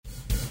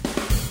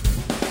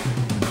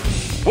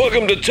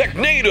Welcome to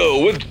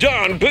Technado with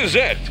Don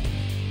Pizzette,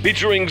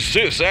 featuring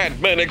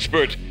sysadmin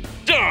expert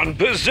Don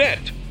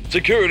Pizzette,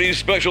 security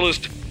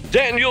specialist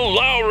Daniel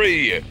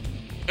Lowry,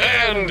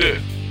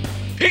 and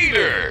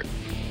Peter.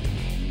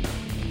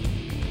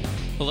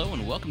 Hello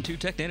and welcome to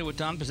Technado with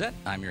Don Pizzette.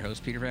 I'm your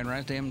host, Peter Van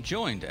Rysdam,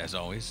 joined, as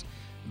always,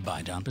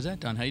 by Don Pizzette.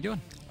 Don, how you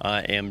doing?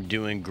 I am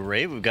doing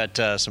great. We've got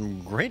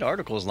some great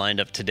articles lined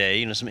up today.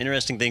 You know, some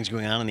interesting things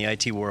going on in the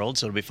IT world,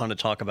 so it'll be fun to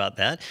talk about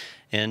that.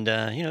 And,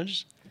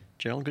 just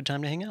general good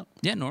time to hang out.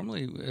 Yeah,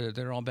 normally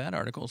they're all bad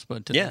articles,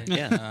 but today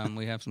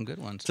we have some good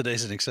ones.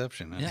 Today's an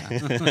exception. Yeah.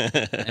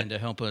 And to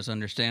help us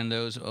understand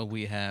those,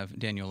 we have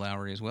Daniel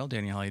Lowry as well.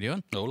 Daniel, how you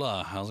doing?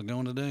 Hola, how's it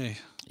going today?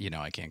 You know,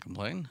 I can't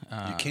complain.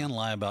 You can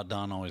lie about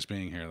Don always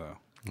being here, though.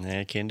 Yeah,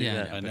 I can do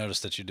that. I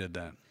noticed that you did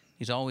that.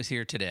 He's always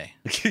here today.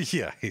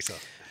 Yeah, he's.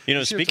 You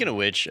know, speaking of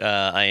which,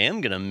 I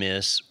am going to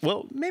miss,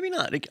 well, maybe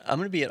not. I'm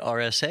going to be at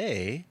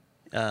RSA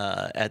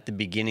at the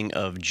beginning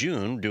of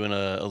June doing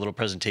a little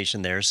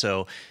presentation there.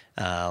 So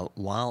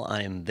while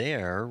I am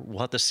there, we'll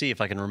have to see if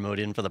I can remote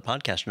in for the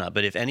podcast or not.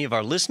 But if any of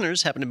our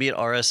listeners happen to be at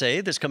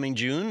RSA this coming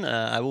June,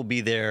 I will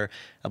be there,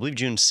 I believe,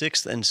 June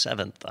 6th and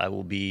 7th. I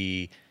will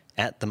be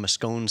at the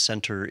Moscone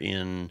Center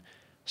in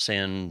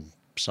San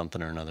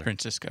something or another.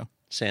 Francisco.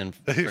 San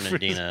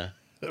Fernandina.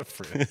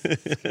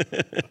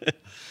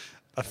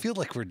 I feel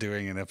like we're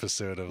doing an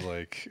episode of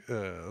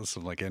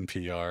some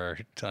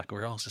NPR talk.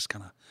 We're all just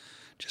kind of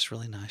just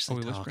really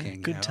nicely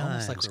talking. Good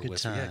times. Like we're good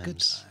whispering. times. Yeah, good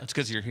times. That's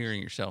because you're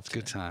hearing yourself.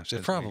 Good today. times. It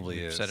Because probably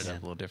we is. Set it up a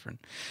little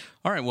different.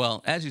 All right.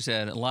 Well, as you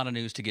said, a lot of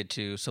news to get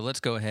to. So let's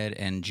go ahead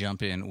and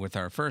jump in with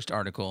our first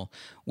article,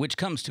 which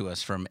comes to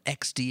us from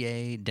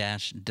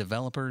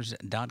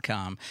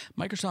xda-developers.com.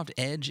 Microsoft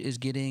Edge is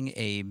getting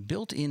a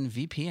built-in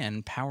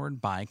VPN powered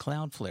by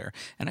Cloudflare.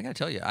 And I got to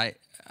tell you, I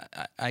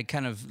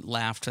kind of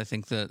laughed. I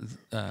think the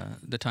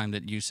time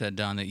that you said,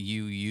 Don, that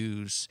you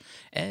use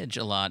Edge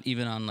a lot,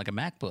 even on like a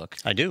MacBook.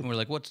 I do. And we're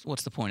like,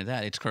 what's the point of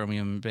that? It's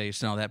Chromium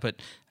based and all that, but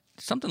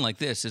something like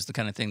this is the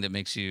kind of thing that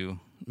makes you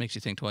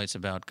think twice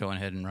about going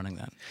ahead and running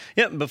that.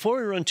 Yeah. Before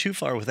we run too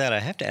far with that, I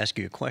have to ask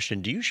you a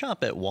question. Do you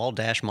shop at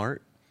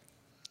Wall-Mart?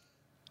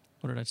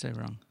 What did I say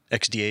wrong?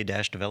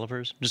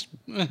 XDA-developers? Just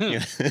Well,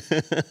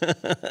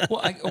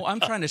 I'm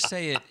trying to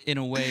say it in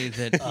a way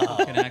that people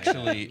can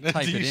actually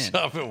type Do it you in.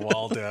 shop at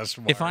Wall-Mart?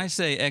 If I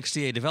say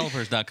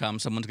xdadevelopers.com,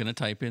 someone's going to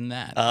type in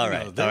that. all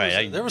right.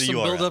 There was the some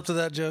URL. build up to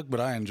that joke, but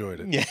I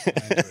enjoyed it. Yeah.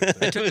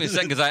 It took me a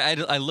second because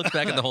I looked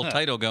back at the whole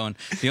title going,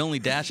 the only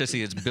dash I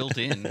see is built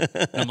in.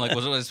 And I'm like,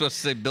 was I supposed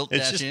to say built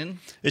It's dash just, in?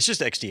 It's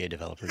just XDA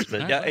developers.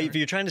 But Right, if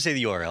you're trying to say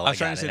the URL, I was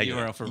trying got to it. say the I get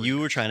URL it. for You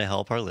were trying to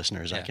help our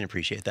listeners. I Yeah. can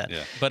appreciate that.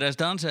 Yeah. But as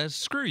Don says,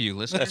 screw you,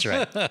 listeners.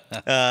 That's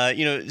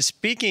right.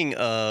 Speaking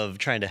of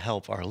trying to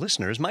help our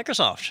listeners,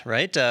 Microsoft,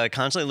 right?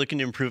 Constantly looking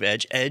to improve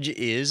Edge. Edge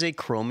is a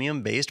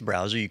Chromium-based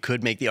browser. You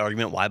could make the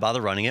argument, why bother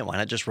running it? Why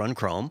not just run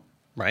Chrome,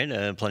 right?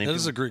 Plenty That of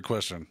is a great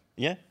question.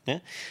 Yeah.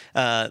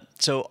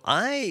 So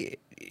I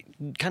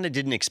kind of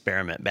did an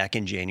experiment back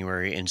in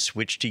January and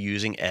switched to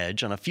using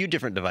Edge on a few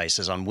different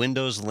devices on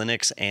Windows,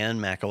 Linux, and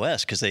Mac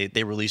OS because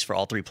they release for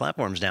all three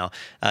platforms now,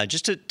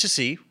 just to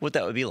see what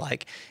that would be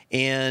like.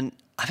 And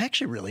I've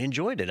actually really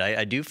enjoyed it.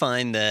 I do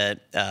find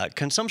that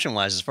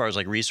consumption-wise, as far as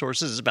like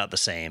resources, is about the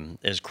same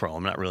as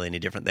Chrome, not really any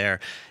different there.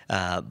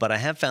 But I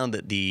have found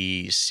that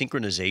the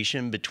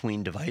synchronization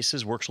between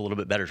devices works a little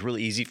bit better. It's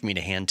really easy for me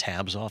to hand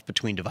tabs off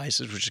between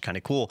devices, which is kind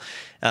of cool.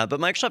 But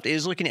Microsoft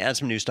is looking to add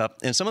some new stuff,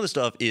 and some of the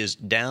stuff is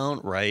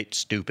downright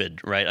stupid,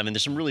 right? I mean,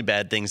 there's some really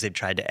bad things they've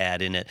tried to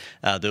add in it.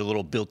 Their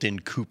little built-in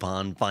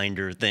coupon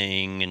finder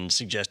thing and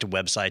suggested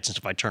websites and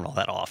stuff. I turn all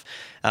that off.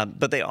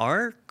 But they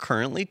are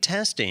currently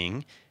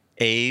testing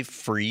a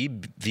free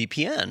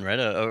VPN, right?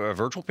 A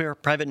virtual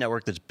private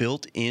network that's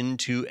built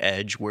into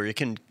Edge where it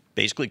can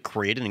basically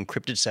create an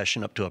encrypted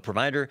session up to a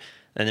provider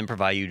and then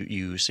provide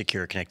you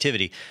secure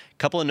connectivity. A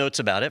couple of notes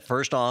about it.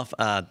 First off,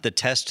 the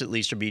tests at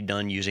least are being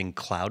done using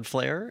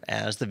Cloudflare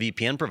as the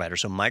VPN provider.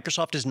 So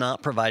Microsoft is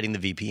not providing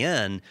the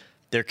VPN.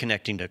 They're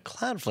connecting to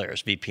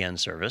Cloudflare's VPN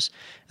service.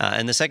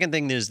 And the second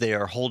thing is they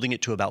are holding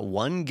it to about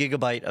 1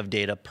 gigabyte of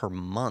data per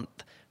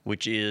month,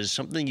 which is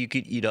something you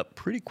could eat up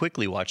pretty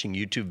quickly watching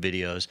YouTube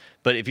videos.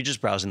 But if you're just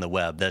browsing the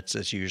web,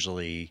 that's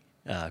usually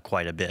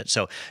quite a bit.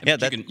 So yeah,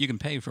 you can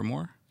pay for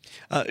more.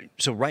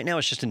 So right now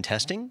it's just in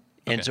testing.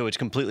 And so it's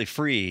completely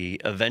free.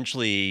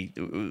 Eventually,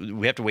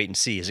 we have to wait and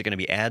see. Is it going to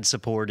be ad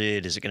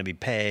supported? Is it going to be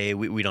pay?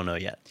 We don't know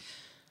yet.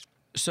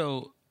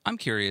 So I'm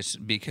curious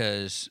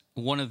because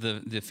one of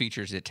the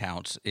features it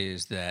touts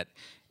is that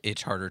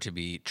it's harder to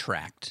be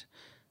tracked.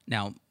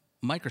 Now,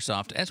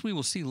 Microsoft, as we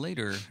will see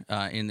later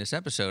in this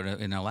episode,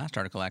 in our last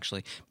article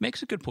actually,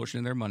 makes a good portion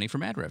of their money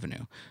from ad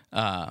revenue.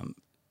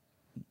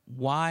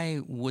 Why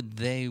would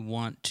they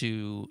want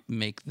to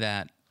make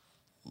that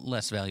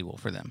less valuable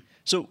for them?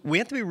 So we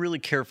have to be really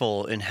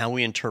careful in how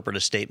we interpret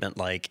a statement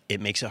like it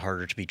makes it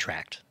harder to be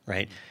tracked,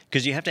 right?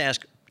 Because you have to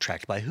ask,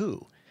 tracked by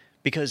who?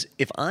 Because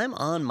if I'm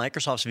on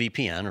Microsoft's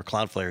VPN or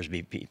Cloudflare's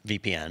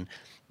VPN,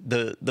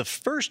 the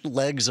first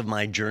legs of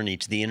my journey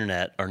to the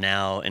internet are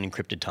now an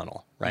encrypted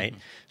tunnel, right?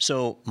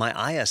 So my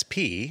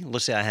ISP,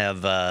 let's say I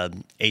have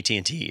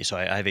AT&T, so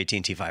I have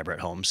AT&T fiber at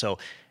home. So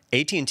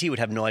AT&T would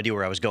have no idea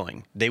where I was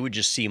going. They would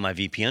just see my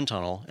VPN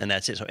tunnel, and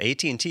that's it. So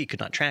AT&T could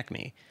not track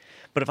me.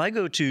 But if I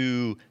go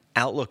to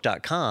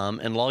Outlook.com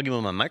and log in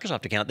with my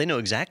Microsoft account, they know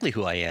exactly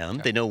who I am.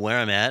 They know where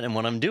I'm at and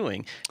what I'm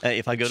doing.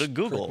 If I go to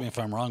Google, Correct me if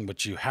I'm wrong,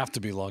 but you have to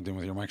be logged in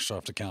with your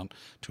Microsoft account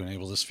to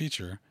enable this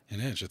feature in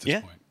Edge at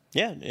this point.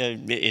 Yeah,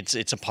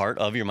 it's a part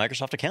of your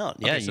Microsoft account.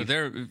 Okay, so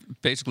they're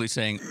basically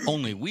saying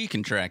only we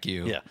can track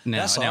you. Yeah, now,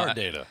 that's our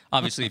data.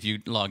 Obviously, if you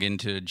log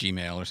into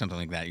Gmail or something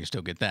like that, you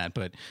still get that.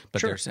 But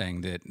Sure. they're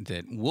saying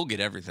that we'll get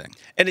everything.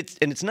 And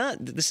it's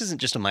not. This isn't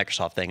just a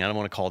Microsoft thing. I don't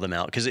want to call them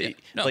out because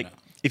No.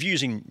 if you're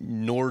using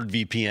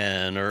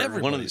NordVPN or one of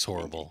Everybody's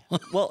horrible.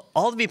 well,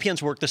 all the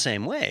VPNs work the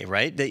same way,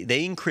 right?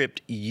 They encrypt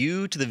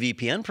you to the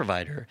VPN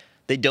provider.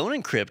 They don't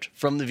encrypt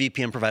from the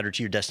VPN provider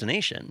to your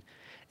destination.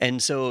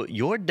 And so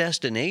your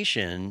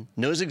destination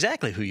knows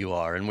exactly who you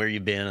are and where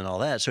you've been and all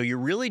that. So you're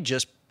really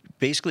just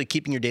basically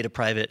keeping your data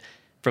private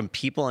from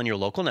people on your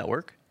local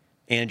network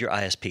and your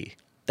ISP.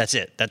 That's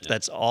it.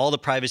 That's all the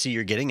privacy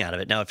you're getting out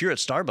of it. Now, if you're at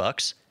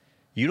Starbucks,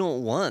 you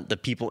don't want the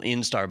people in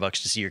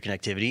Starbucks to see your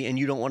connectivity, and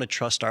you don't want to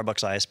trust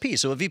Starbucks ISP.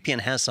 So a VPN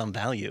has some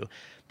value,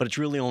 but it's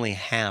really only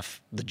half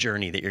the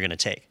journey that you're going to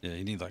take. Yeah,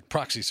 you need like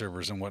proxy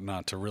servers and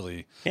whatnot to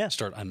really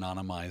start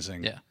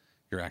anonymizing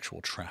your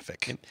actual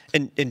traffic.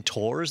 And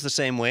Tor is the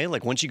same way.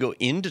 Like once you go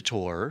into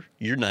Tor,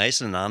 you're nice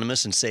and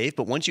anonymous and safe.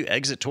 But once you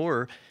exit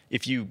Tor,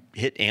 if you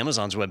hit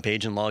Amazon's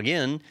webpage and log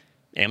in,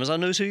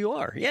 Amazon knows who you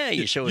are. Yeah,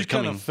 you show it's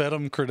coming. You kind of fed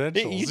them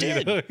credentials. You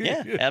did. know?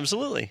 Yeah,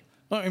 absolutely.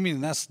 Well, I mean,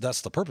 that's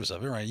the purpose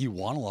of it, right? You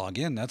want to log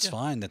in. That's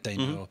fine that they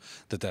know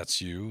that that's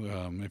you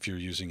if you're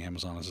using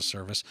Amazon as a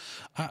service.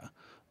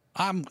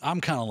 I'm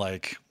kind of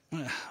like...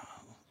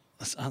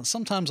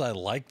 Sometimes I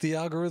like the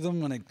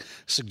algorithm when it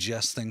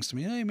suggests things to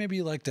me. Hey, maybe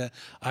you like that.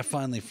 I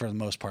finally, for the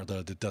most part, though,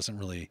 it doesn't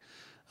really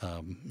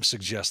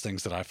suggest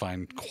things that I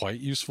find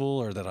quite useful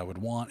or that I would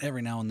want.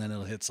 Every now and then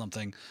it'll hit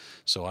something.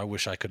 So I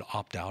wish I could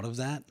opt out of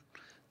that.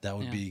 That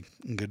would be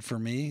good for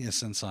me.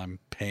 Since I'm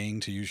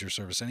paying to use your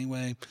service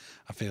anyway,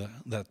 I feel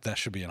that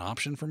should be an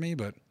option for me.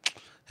 But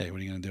hey, what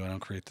are you going to do? I don't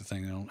create the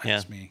thing. They don't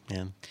ask me.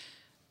 Yeah.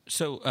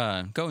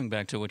 So going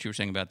back to what you were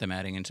saying about them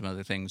adding in some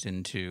other things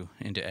into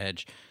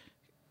Edge,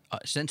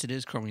 since it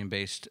is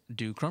Chromium-based,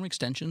 do Chrome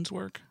extensions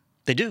work?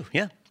 They do,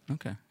 yeah.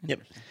 Okay.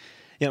 Yep.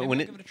 Yeah, Maybe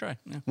I'll give it a try.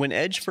 Yeah. When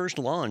Edge first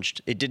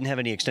launched, it didn't have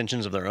any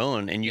extensions of their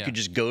own, and you could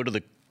just go to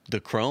the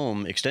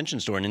Chrome extension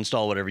store and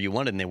install whatever you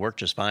wanted, and they worked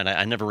just fine.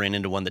 I never ran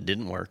into one that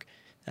didn't work.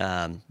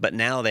 But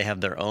now they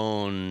have their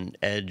own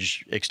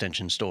Edge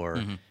extension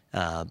store.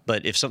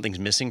 But if something's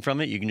missing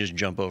from it, you can just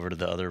jump over to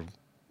the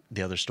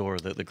other store,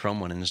 the Chrome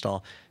one, and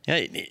install.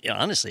 Yeah,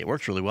 honestly, it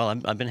works really well.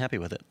 I've been happy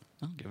with it.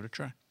 I'll give it a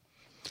try.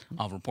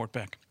 I'll report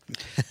back.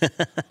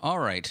 All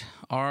right.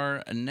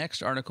 Our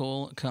next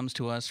article comes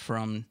to us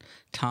from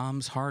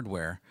Tom's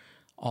Hardware.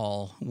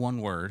 All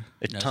one word.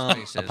 It's no Tom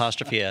spaces.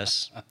 apostrophe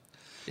S.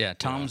 Yeah,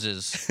 Tom's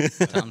is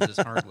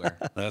Hardware.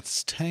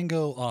 That's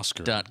Tango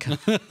Oscar. .com.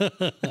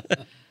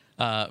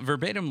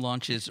 Verbatim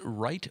launches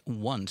Write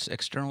Once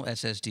external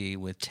SSD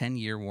with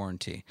 10-year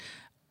warranty.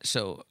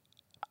 So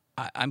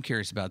I'm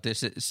curious about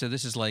this. So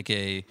this is like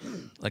a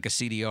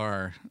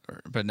CDR,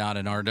 but not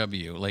an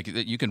RW. Like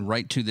you can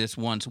write to this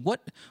once.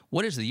 What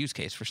is the use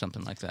case for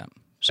something like that?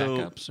 So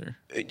Backups or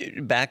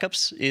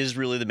backups is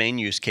really the main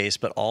use case,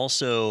 but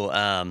also,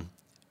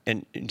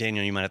 and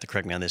Daniel, you might have to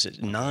correct me on this.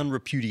 It's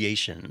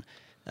non-repudiation,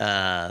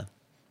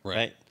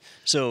 right?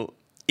 So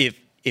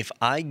if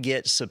I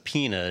get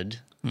subpoenaed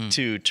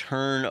to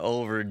turn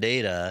over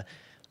data,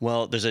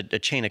 well, there's a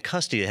chain of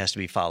custody that has to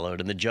be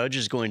followed, and the judge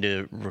is going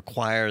to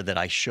require that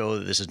I show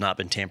that this has not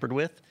been tampered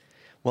with.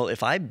 Well,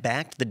 if I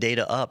backed the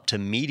data up to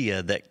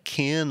media that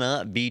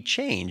cannot be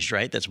changed,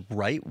 right? That's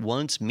write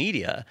once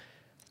media,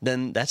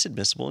 then that's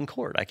admissible in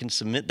court. I can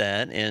submit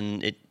that,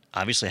 and it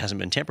obviously hasn't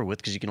been tampered with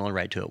because you can only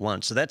write to it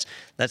once. So that's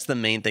the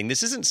main thing.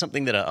 This isn't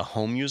something that a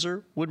home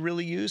user would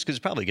really use because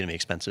it's probably going to be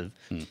expensive.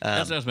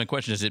 that was my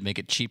question. Does it make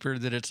it cheaper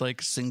that it's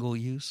like single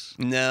use?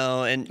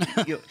 No, and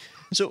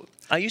so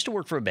I used to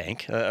work for a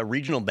bank, a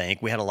regional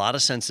bank. We had a lot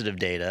of sensitive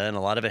data, and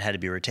a lot of it had to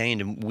be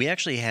retained. And we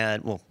actually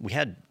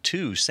had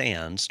two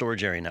SAN,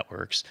 storage area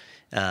networks,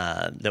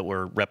 that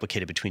were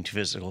replicated between two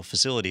physical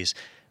facilities.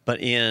 But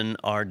in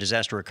our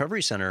disaster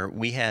recovery center,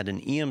 we had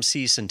an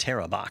EMC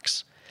Centera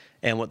box.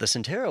 And what the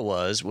Centera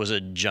was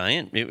a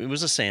giant, it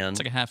was a SAN. It's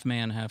like a half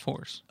man, half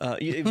horse.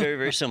 Very,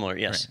 very similar,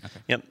 yes. Right,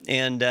 okay. Yep.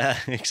 And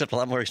except a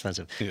lot more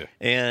expensive. Yeah.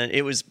 And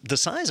it was the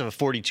size of a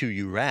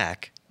 42U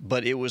rack,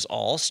 but it was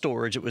all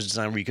storage. It was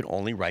designed where you could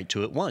only write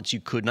to it once. You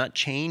could not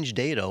change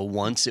data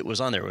once it was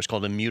on there. It was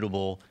called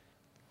immutable.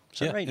 Is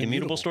that right?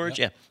 Immutable storage?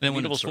 Yeah. Then when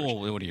Immutable it's storage.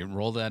 full, what do you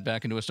roll that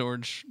back into a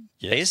storage?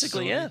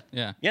 Basically, yeah.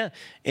 Yeah. Yeah.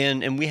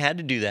 And we had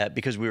to do that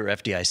because we were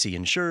FDIC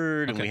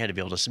insured and we had to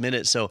be able to submit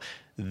it. So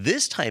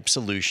this type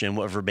solution,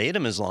 what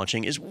Verbatim is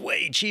launching, is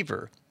way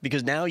cheaper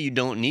because now you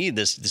don't need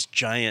this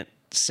giant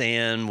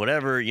SAN,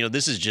 whatever.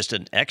 This is just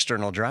an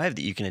external drive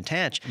that you can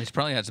attach. This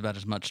probably has about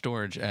as much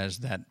storage as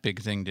that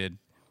big thing did.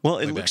 Well,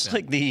 it way looks back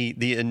like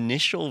the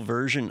initial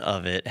version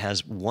of it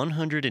has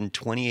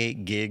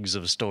 128 gigs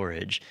of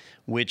storage,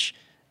 which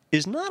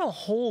is not a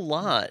whole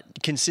lot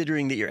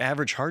considering that your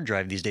average hard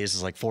drive these days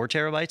is like 4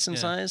 terabytes in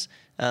size.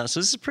 So this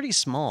is pretty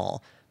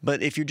small.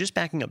 But if you're just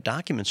backing up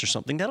documents or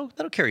something, that'll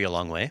carry you a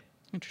long way.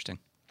 Interesting.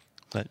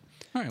 But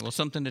All right, well,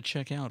 something to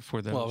check out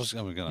for those. Well, I was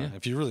gonna.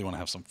 If you really want to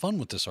have some fun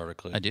with this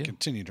article, I do.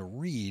 continue to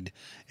read.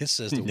 It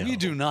says that we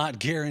do not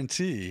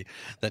guarantee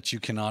that you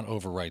cannot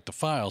overwrite the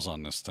files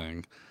on this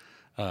thing.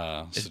 So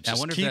I just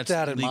wonder keep if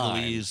that's that in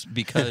mind. legalese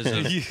because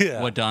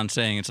of what Don's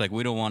saying. It's like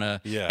we don't want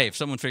to. Yeah. Hey, if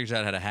someone figures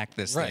out how to hack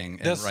this Right. thing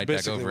and That's write back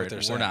basically over what it, they're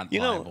we're saying. not You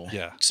know, liable.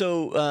 Yeah.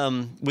 So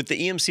with the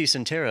EMC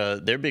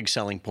Centera, their big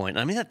selling point,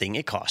 I mean, that thing,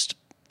 it cost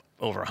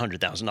over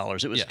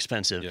 $100,000. It was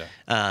expensive.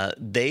 Yeah.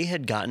 They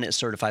had gotten it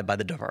certified by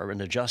the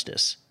Department of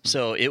Justice.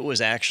 So it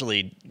was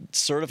actually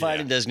certified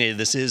and designated.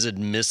 This is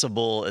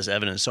admissible as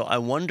evidence. So I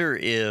wonder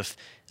if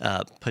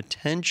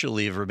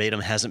potentially Verbatim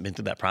hasn't been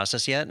through that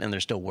process yet and they're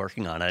still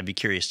working on it. I'd be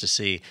curious to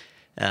see.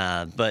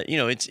 But,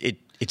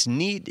 it's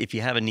neat if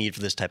you have a need for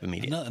this type of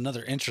media.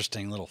 Another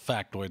interesting little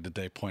factoid that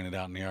they pointed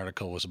out in the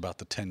article was about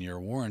the 10-year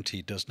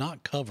warranty does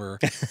not cover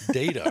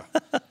data.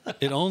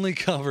 It only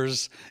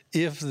covers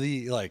if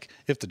the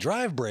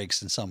drive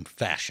breaks in some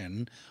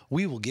fashion,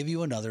 we will give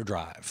you another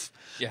drive.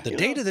 Yeah. The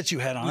data that you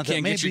had on it that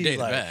can't may get your be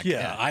data like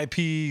back.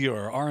 IP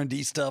or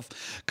R&D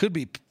stuff could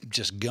be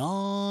just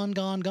gone.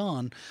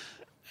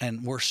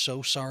 And we're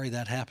so sorry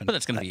that happened. But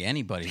that's going to be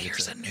anybody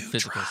Here's that's a new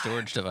physical drive.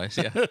 storage device.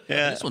 Yeah.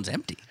 This one's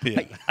empty.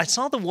 I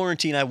saw the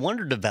warranty and I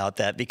wondered about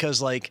that because,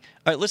 all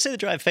right, let's say the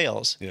drive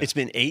fails. Yeah. It's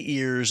been 8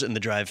 years and the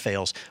drive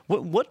fails.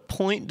 What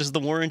point does the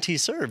warranty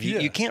serve?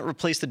 You can't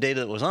replace the data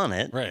that was on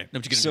it. Right. No,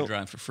 but you get a new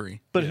drive for free.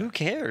 But who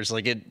cares?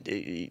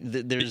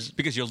 There's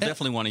Because you'll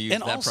definitely want to use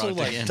And that also,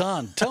 product again.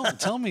 Don,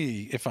 tell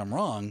me if I'm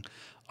wrong.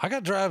 I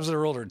got drives that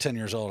are older than 10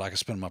 years old. I can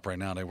spin them up right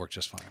now. They work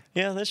just fine.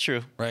 yeah, that's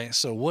true. Right.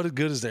 So what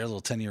good is their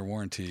little 10-year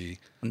warranty?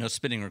 No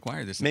spinning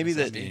required. This Maybe is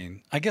that-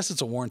 SD. I guess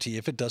it's a warranty.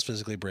 If it does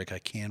physically break, I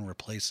can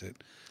replace it.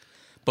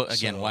 But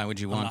again, So why would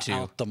you I'm want not to?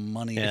 out the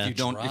money? Yeah. If you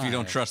don't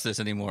drive. trust this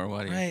anymore,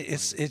 why do you? Right.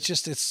 It's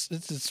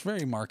very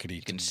markety.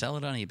 You can sell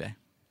it on eBay.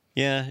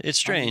 Yeah,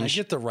 it's I mean, strange. I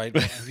get the right.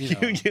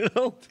 You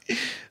know,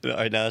 All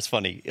right, now that's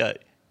funny.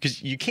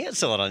 Because you can't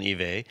sell it on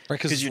eBay. Right,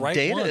 'cause it's your right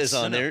data once. is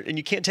on No, no. there and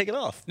you can't take it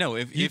off. No,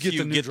 if You you get get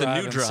the new the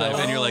new drive drive and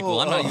and, say, you're like,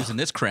 well, I'm not oh. using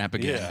this crap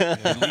again. Yeah,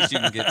 At least you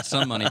can get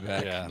some money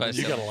back. yeah. by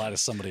You got to selling. lie to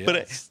somebody But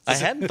else. I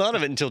hadn't thought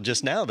of it until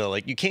just now, though.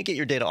 Like, you can't get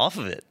your data off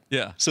of it.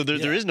 Yeah. So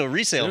there is no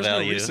resale There's no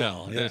value.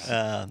 resale,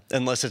 yeah.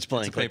 Unless it's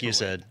blank, like you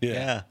said.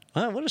 paperweight. Yeah.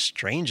 Wow, what a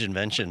strange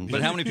invention.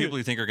 But how many people do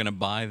you think are going to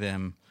buy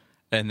them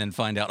and then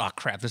find out, oh,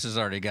 crap, this has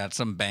already got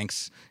some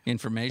bank's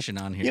information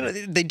on here?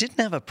 they didn't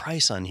have a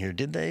price on here,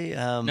 did they?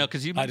 No,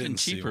 because you I mentioned didn't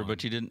see cheaper, one.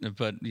 but you didn't.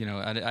 But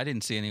I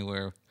didn't see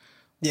anywhere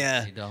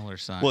yeah. a dollar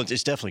sign. Well,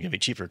 it's definitely going to be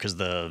cheaper because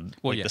the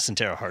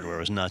Centera hardware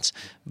was nuts.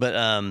 But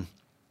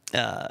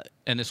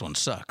and this one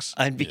sucks.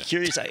 I'd be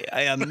curious.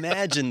 I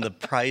imagine the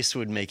price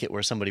would make it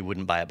where somebody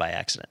wouldn't buy it by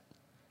accident.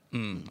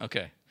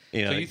 Okay.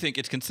 You know, So you think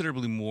it's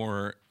considerably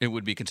more? It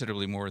would be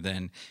considerably more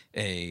than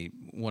a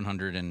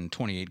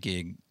 128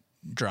 gig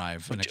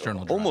drive, an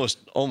external drive.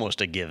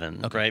 Almost a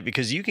given, right?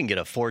 Because you can get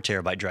a 4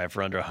 terabyte drive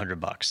for under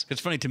 $100.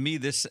 It's funny to me.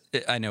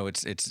 I know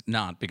it's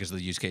not because of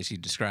the use case you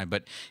described,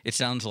 but it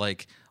sounds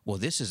like, well,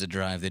 this is a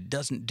drive that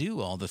doesn't do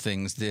all the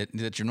things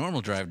that your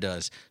normal drive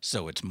does,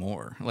 so it's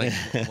more. Like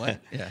what?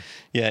 Yeah.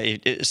 Yeah,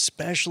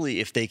 especially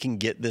if they can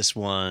get this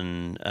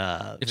one If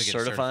it gets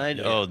certified. certified,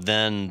 Oh,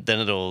 then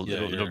it'll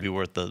you're- be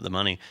worth the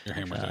money. You're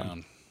hammered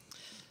down.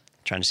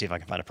 Trying to see if I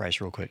can find a price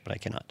real quick, but I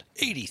cannot.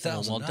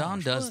 $80,000. Well,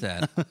 Don does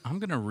that. I'm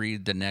going to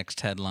read the next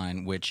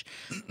headline, which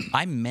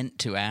I meant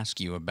to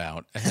ask you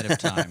about ahead of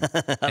time.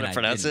 How to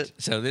pronounce it?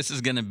 So this is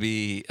going to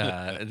be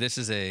this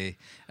is a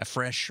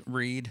fresh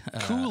read,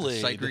 Kool-Aid.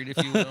 psych read,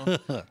 if you will.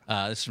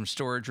 This is from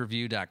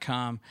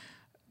StorageReview.com.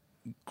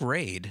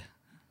 Grade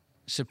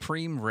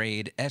Supreme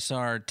RAID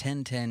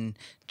SR1010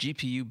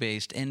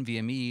 GPU-based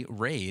NVMe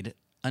RAID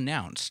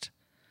announced.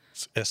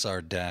 It's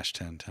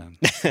SR-1010.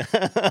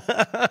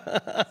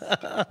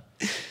 I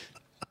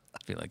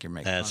feel like you're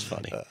making That's fun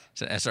of me. funny.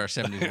 So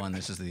SR71.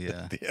 This is the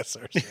The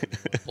SR.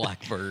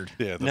 Blackbird.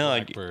 Yeah, the No,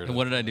 Blackbird.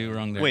 What did I do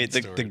wrong there? Wait,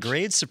 the storage.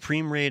 Grade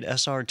Supreme RAID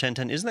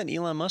SR1010, isn't that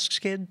Elon Musk's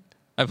kid?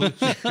 I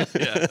believe,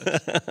 yeah.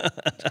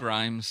 It's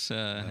Grimes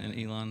and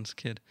Elon's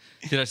kid.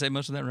 Did I say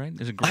most of that right?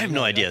 Is it I have Grimes?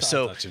 no idea. I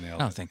So, thought you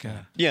nailed Oh, it. thank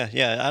God.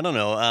 yeah, I don't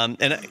know.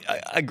 And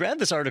I grabbed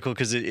this article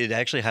because it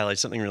actually highlights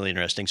something really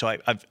interesting. So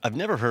I've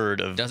never heard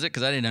of. Does it?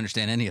 Because I didn't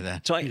understand any of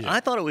that. So I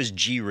thought it was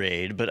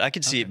G-RAID, but I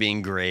could see it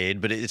being grade,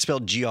 but it's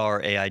spelled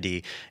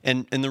G-R-A-I-D.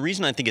 And the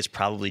reason I think it's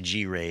probably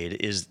G-RAID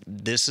is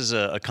this is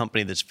a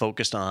company that's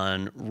focused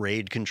on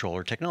RAID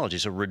controller technology,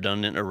 so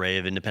redundant array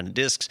of independent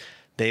disks.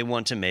 They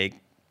want to make,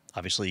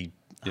 obviously,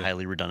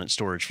 highly redundant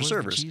storage for What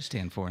servers. does the G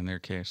stand for in their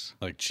case?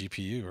 Like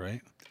GPU,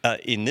 right?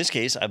 In this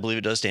case, I believe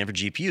it does stand for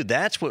GPU.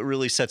 That's what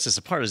really sets this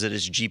apart, is that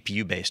it's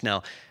GPU based.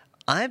 Now,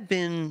 I've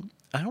been,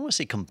 I don't want to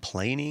say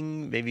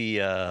complaining, maybe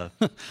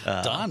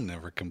Don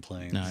never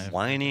complains.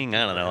 whining.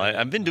 I don't know.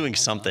 I've been doing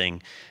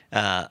something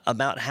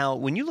about how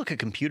when you look at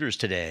computers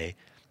today,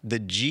 the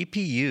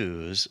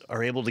GPUs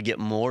are able to get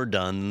more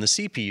done than the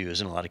CPUs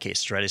in a lot of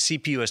cases, right? A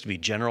CPU has to be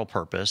general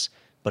purpose,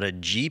 but a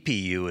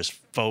GPU is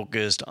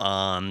focused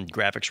on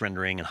graphics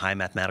rendering and high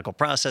mathematical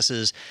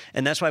processes.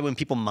 And that's why when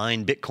people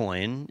mine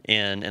Bitcoin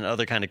and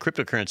other kind of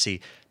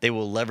cryptocurrency, they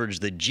will leverage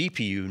the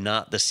GPU,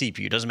 not the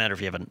CPU. It doesn't matter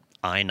if you have an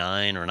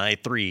i9 or an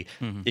i3.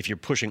 If you're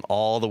pushing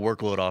all the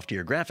workload off to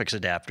your graphics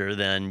adapter,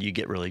 then you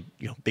get really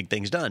big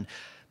things done.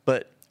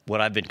 But what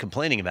I've been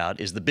complaining about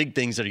is the big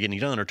things that are getting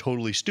done are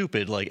totally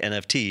stupid, like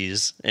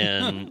NFTs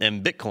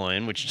and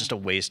Bitcoin, which is just a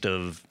waste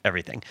of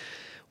everything.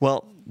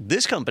 Well,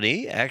 this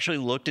company actually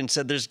looked and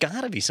said there's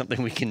got to be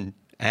something we can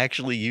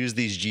actually use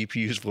these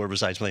GPUs for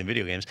besides playing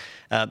video games,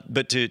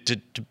 but to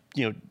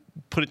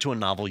put it to a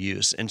novel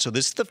use. And so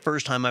this is the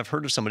first time I've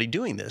heard of somebody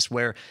doing this,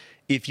 where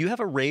if you have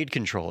a RAID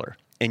controller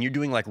and you're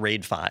doing like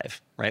RAID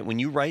 5, right? When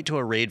you write to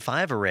a RAID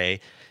 5 array,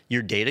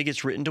 your data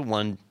gets written to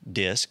one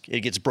disk.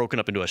 It gets broken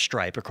up into a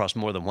stripe across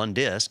more than one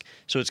disk.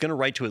 So it's going to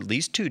write to at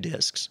least 2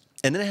 disks.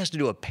 And then it has to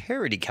do a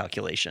parity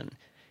calculation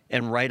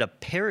and write a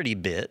parity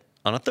bit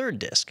on a third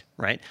disk,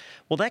 right?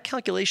 Well, that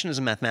calculation is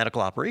a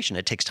mathematical operation.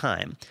 It takes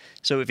time.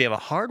 So if you have a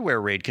hardware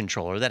RAID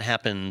controller, that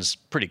happens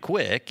pretty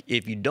quick.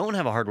 If you don't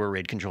have a hardware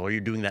RAID controller,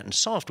 you're doing that in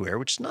software,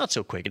 which is not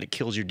so quick, and it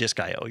kills your disk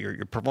I/O,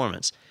 your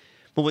performance.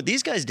 But what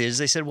these guys did is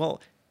they said,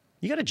 well,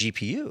 you got a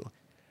GPU.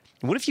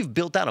 What if you've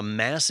built out a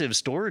massive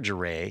storage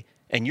array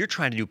and you're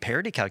trying to do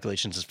parity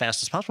calculations as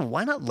fast as possible?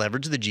 Why not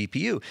leverage the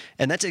GPU?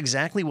 And that's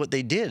exactly what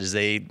they did. Is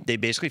they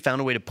basically found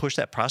a way to push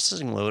that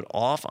processing load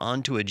off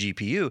onto a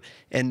GPU,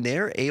 and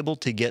they're able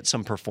to get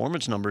some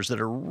performance numbers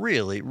that are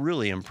really,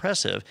 really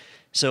impressive.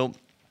 So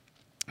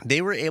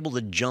they were able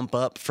to jump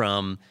up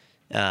from,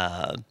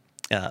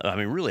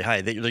 really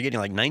high. They're getting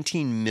like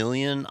 19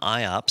 million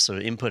IOPS, so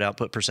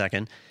input-output per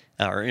second,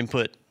 or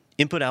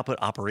input-output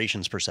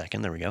operations per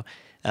second. There we go.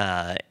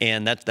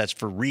 And that's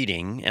for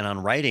reading. And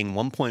on writing,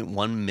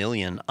 1.1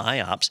 million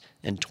IOPS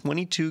and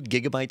 22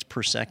 gigabytes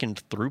per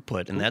second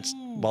throughput. And that's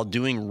while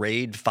doing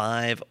RAID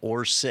 5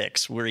 or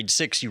 6. RAID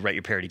 6, you write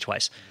your parity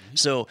twice.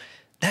 So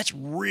that's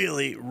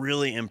really,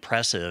 really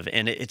impressive.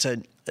 And it's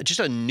just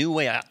a new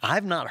way.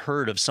 I've not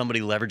heard of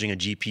somebody leveraging a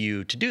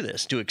GPU to do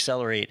this, to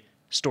accelerate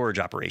storage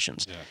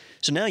operations. Yeah.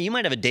 So now you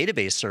might have a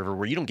database server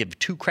where you don't give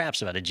 2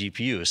 craps about a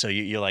GPU. So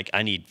you're like,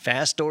 I need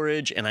fast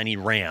storage and I need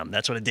RAM.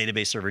 That's what a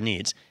database server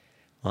needs.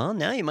 Well,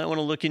 now you might want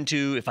to look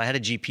into, if I had a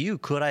GPU,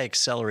 could I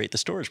accelerate the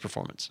storage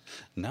performance?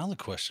 Now the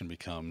question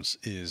becomes,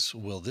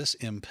 will this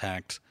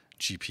impact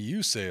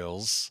GPU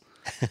sales?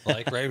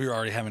 Right, we're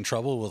already having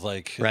trouble with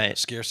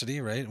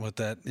scarcity, right, with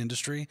that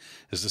industry.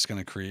 Is this going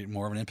to create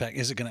more of an impact?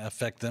 Is it going to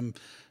affect them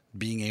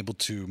being able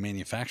to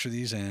manufacture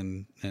these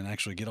and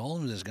actually get all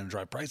of them? Is it going to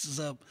drive prices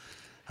up?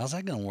 How's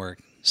that going to work?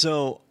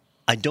 So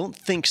I don't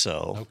think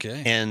so.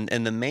 Okay. And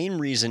the main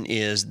reason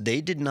is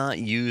they did not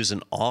use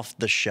an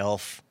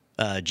off-the-shelf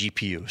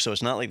GPU. So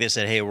it's not like they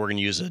said, hey, we're going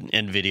to use an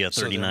NVIDIA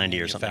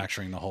 3090 or something.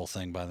 Manufacturing the whole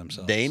thing by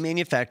themselves. They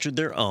manufactured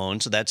their own.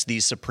 So that's the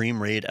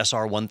Supreme RAID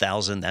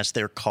SR1000. That's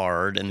their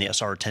card, and the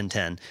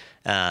SR1010.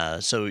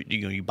 So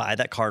you buy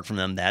that card from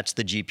them. That's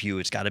the GPU.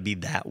 It's got to be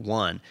that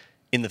one.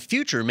 In the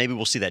future, maybe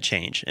we'll see that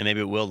change, and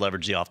maybe it will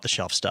leverage the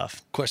off-the-shelf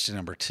stuff. Question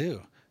number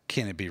 2.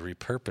 Can it be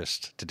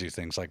repurposed to do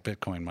things like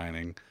Bitcoin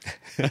mining?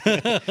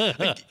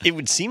 It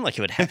would seem like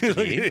it would have to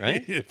be,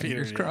 right?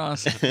 Fingers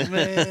crossed.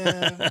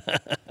 Man,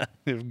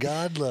 if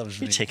God loves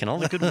me. You're taking all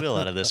the goodwill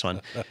out of this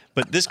one.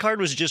 But this card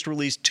was just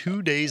released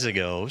 2 days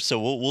ago, so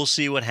we'll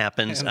see what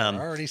happens. And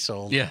already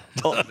sold. Yeah.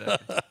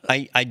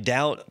 I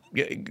doubt.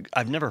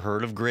 I've never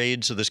heard of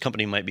Grade, so this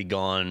company might be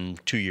gone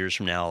 2 years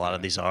from now. A lot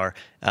of these are.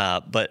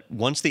 But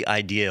once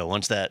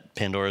that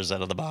Pandora's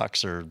out of the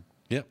box, or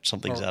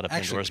something's out of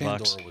Pandora's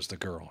box. Pandora was the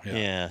girl.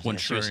 Yeah.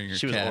 She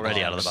was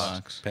already out of the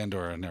box.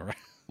 Pandora never.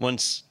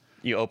 Once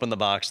you open the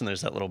box and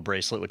there's that little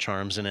bracelet with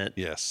charms in it.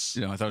 Yes.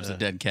 I thought it was a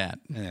dead cat.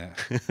 Yeah.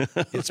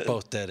 It's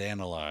both dead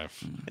and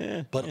alive.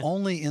 But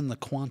only in the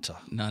quanta.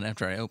 Not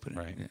after I open it.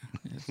 Right.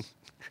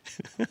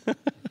 Yeah.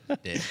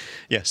 Dead.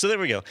 Yeah. So there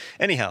we go.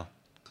 Anyhow,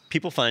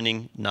 people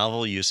finding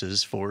novel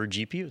uses for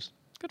GPUs.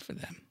 Good for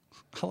them.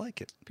 I like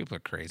it. People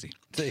are crazy.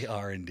 They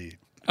are indeed.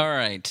 All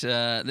right.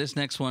 This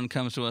next one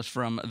comes to us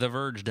from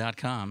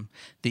TheVerge.com.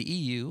 The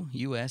EU,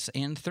 U.S.,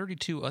 and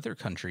 32 other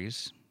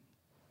countries,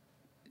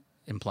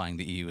 implying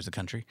the EU as a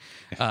country,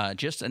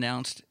 just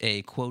announced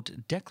a,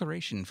 quote,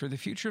 declaration for the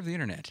future of the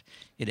Internet.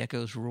 It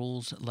echoes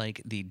rules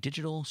like the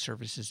Digital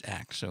Services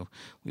Act. So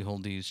we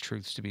hold these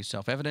truths to be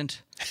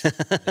self-evident,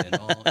 that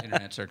all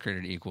Internets are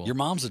created equal. Your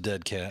mom's a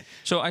dead cat.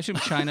 So I assume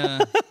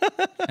China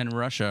and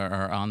Russia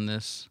are on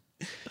this.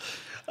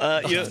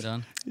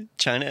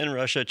 China and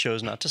Russia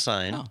chose not to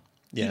sign. Oh.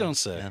 Yeah. You don't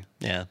say.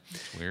 Yeah.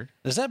 That's weird.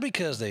 Is that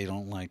because they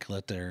don't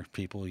let their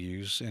people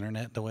use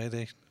internet the way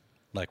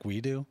like we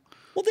do?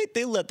 Well,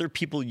 they let their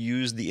people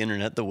use the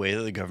internet the way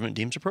that the government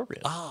deems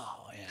appropriate. Oh,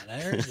 yeah.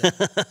 There's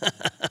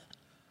that.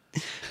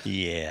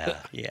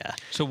 Yeah, yeah.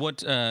 So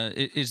what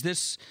is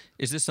this?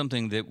 Is this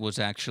something that was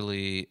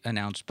actually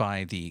announced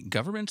by the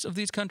governments of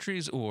these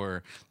countries,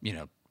 or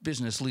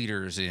business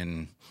leaders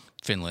in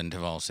Finland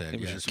have all said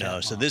yes?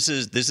 No, so this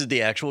is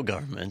the actual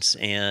governments,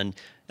 and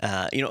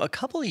a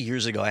couple of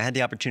years ago, I had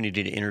the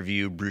opportunity to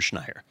interview Bruce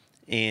Schneier,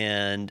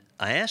 and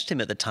I asked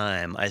him at the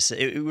time. I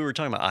said we were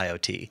talking about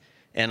IoT,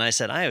 and I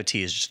said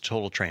IoT is just a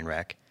total train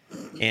wreck,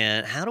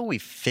 and how do we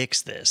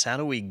fix this? How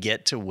do we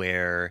get to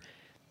where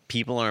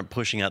people aren't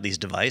pushing out these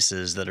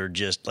devices that are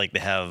just like they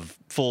have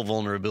full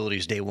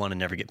vulnerabilities day one and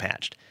never get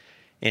patched?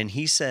 And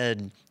he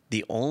said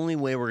the only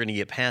way we're going to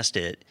get past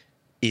it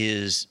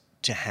is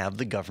to have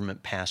the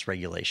government pass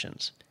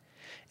regulations.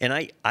 And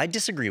I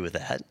disagree with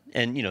that.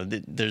 And,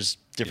 there's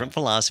different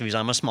philosophies.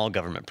 I'm a small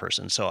government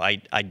person, so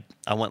I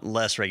want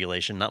less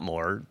regulation, not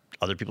more.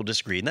 Other people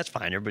disagree, and that's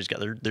fine. Everybody's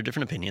got their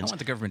different I opinions. want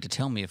the government to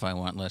tell me if I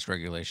want less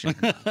regulation.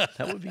 That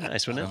would be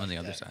nice, wouldn't I'm it? on the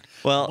other side.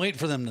 Well, Wait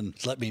for them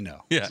to let me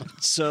know. Yeah.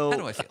 so How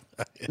do I feel?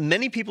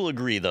 many people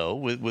agree, though,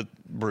 with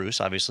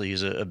Bruce. Obviously,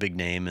 he's a big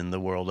name in the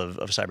world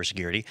of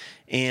cybersecurity,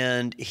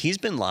 and he's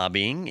been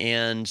lobbying.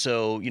 And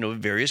so,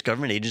 various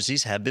government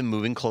agencies have been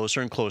moving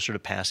closer and closer to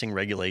passing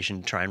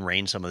regulation to try and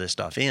rein some of this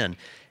stuff in.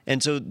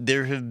 And so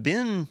there have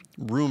been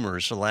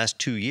rumors for the last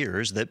 2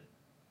 years that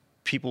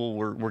people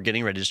were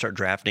getting ready to start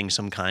drafting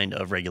some kind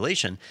of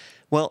regulation.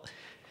 Well,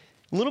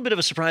 a little bit of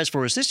a surprise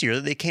for us this year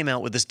that they came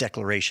out with this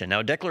declaration. Now,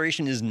 a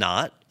declaration is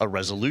not a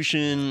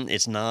resolution.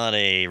 It's not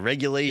a It's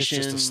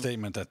regulation. just a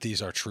statement that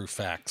these are true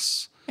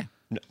facts.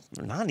 No,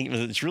 not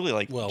even. It's really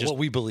like, Well, just, what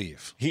we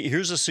believe.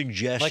 here's a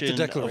suggestion Like the of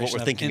Declaration what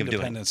we're thinking of doing.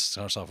 Independence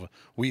ourselves.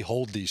 We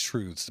hold these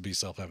truths to be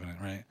self-evident,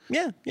 right?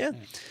 Yeah.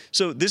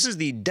 So this is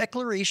the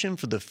Declaration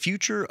for the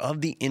Future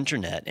of the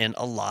Internet, and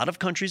a lot of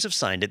countries have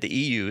signed it. The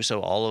EU, so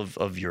all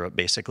of Europe,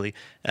 basically,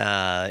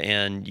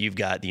 and you've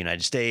got the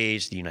United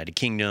States, the United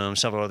Kingdom,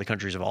 several other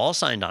countries have all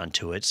signed on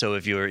to it. So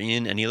if you're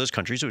in any of those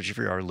countries, which if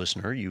you're our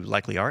listener, you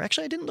likely are.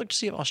 Actually, I didn't look to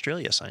see if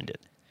Australia signed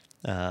it.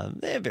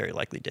 They very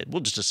likely did.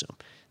 We'll just assume.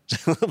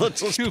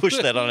 let's push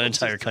that on an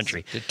entire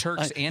country. The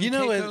Turks and You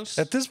know, Caicos?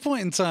 at this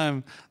point in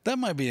time, that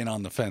might be an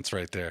on the fence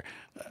right there.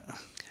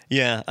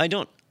 Yeah, I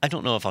don't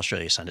know if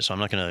Australia signed it, so I'm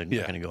not gonna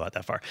go out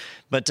that far.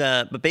 But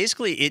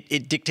basically,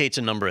 it dictates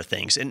a number of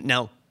things. And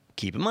now,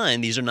 keep in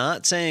mind, these are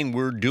not saying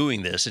we're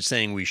doing this. It's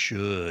saying we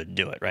should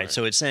do it, right?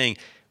 So it's saying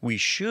we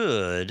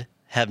should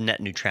have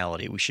net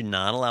neutrality. We should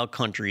not allow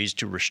countries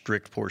to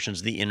restrict portions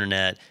of the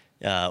internet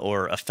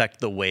or affect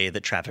the way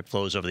that traffic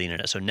flows over the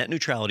internet. So net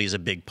neutrality is a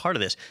big part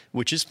of this,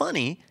 which is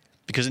funny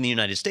because in the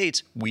United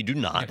States, we do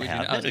not we do have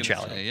not. I net was gonna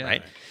neutrality, say, yeah.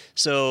 right?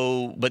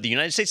 So, but the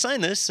United States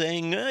signed this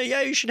saying,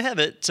 yeah, you should have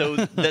it. So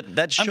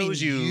that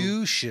shows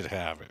you should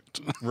have it.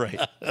 Right.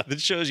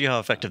 That shows you how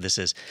effective this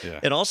is.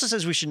 Yeah. It also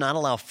says we should not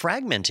allow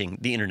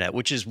fragmenting the internet,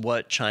 which is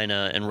what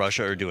China and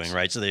Russia are doing,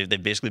 right? So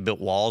they've basically built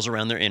walls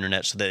around their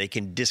internet so that they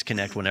can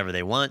disconnect whenever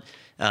they want.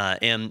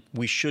 And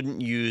we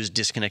shouldn't use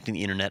disconnecting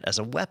the internet as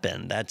a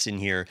weapon. That's in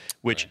here,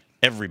 which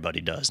everybody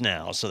does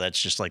now. So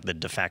that's just like the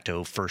de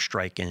facto first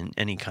strike in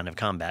any kind of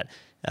combat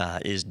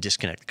is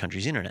disconnect the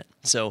country's internet.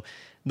 So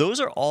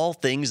those are all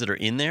things that are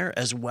in there,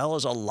 as well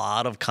as a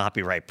lot of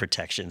copyright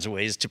protections,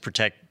 ways to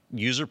protect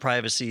user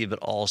privacy, but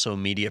also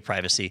media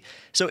privacy.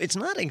 So it's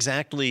not a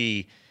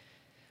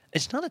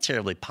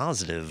terribly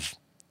positive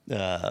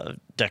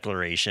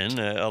declaration.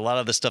 A lot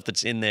of the stuff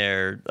that's in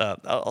there,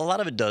 a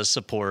lot of it does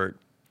support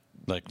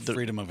Like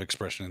freedom of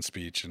expression and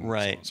speech and so on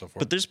right, and so forth.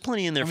 but there's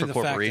plenty in there for the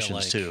fact that,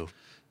 corporations too.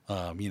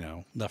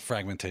 The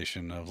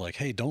fragmentation of like,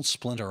 hey, don't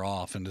splinter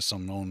off into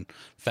some known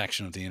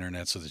faction of the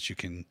internet so that you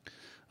can,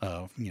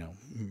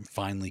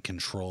 finally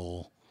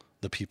control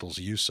the people's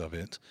use of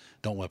it.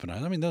 Don't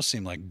weaponize. I mean, those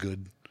seem like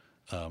good,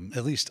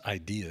 at least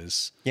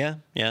ideas. Yeah.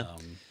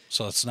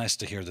 So it's nice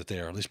to hear that they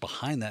are at least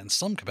behind that in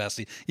some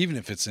capacity, even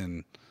if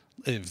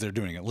if they're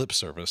doing it lip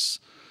service.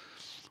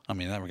 I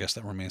mean, I guess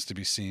that remains to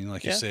be seen.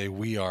 Like you say,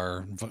 we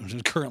are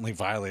currently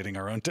violating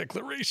our own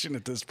declaration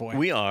at this point.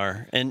 We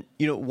are. And,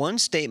 one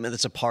statement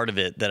that's a part of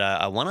it that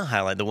I want to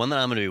highlight, the one that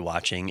I'm going to be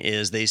watching,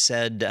 is they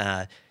said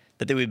that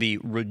they would be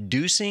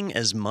reducing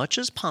as much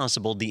as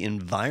possible the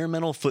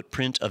environmental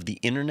footprint of the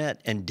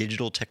internet and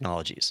digital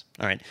technologies.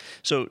 All right.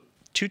 So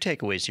 2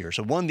 takeaways here.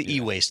 So one, the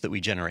e-waste that we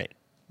generate.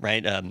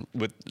 Right,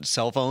 with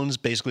cell phones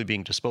basically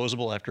being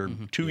disposable after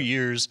 2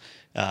 years,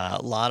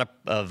 a lot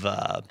of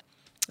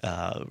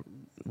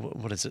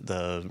what is it?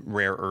 The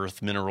rare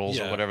earth minerals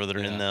or whatever that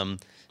are in them,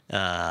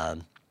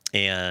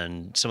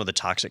 and some of the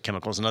toxic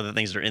chemicals and other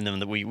things that are in them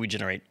that we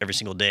generate every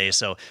single day.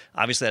 So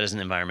obviously that has an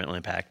environmental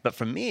impact. But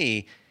for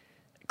me,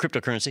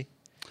 cryptocurrency.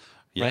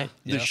 Right?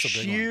 Yeah, The that's a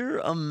big one. sheer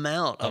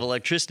amount of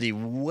electricity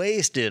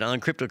wasted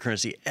on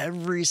cryptocurrency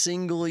every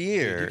single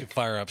year. You could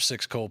fire up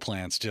 6 coal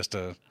plants just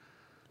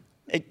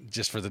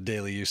for the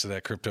daily use of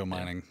that crypto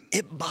mining.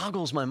 It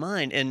boggles my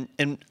mind,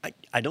 and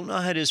I don't know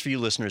how it is for you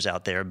listeners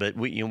out there, but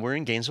we're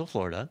in Gainesville,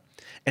 Florida,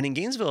 and in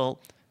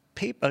Gainesville,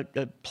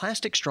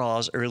 plastic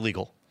straws are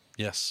illegal.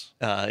 Yes.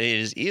 It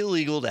is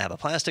illegal to have a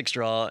plastic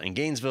straw in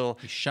Gainesville.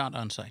 Shot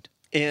on sight.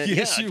 And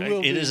Yes, you will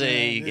it be, is man.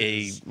 a It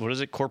is. what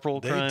is it, corporal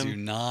They crime? do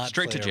not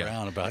Straight to play jail.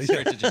 around about it.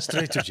 Straight to jail.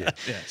 Straight to jail.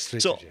 Yeah,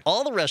 straight So to jail.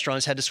 all the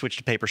restaurants had to switch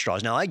to paper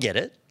straws. Now I get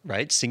it,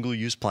 right?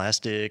 Single-use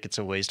plastic, it's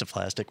a waste of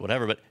plastic,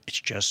 whatever, but it's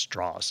just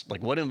straws.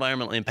 Like, what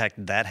environmental impact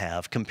did that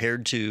have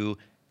compared to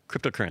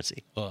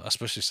cryptocurrency? Well,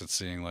 especially since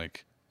seeing I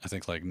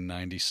think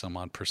 90 some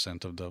odd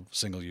 % of the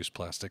single-use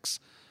plastics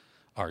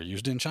are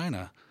used in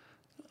China.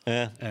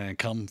 Yeah. And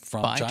come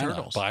from By China.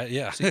 turtles.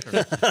 Yeah.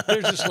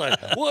 They're just like,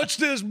 watch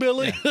this,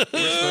 Billy. We're supposed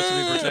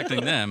to be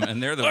protecting them,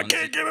 and they're the I ones.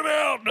 can't get it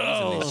out.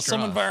 No. these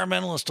Some straws.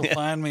 environmentalist will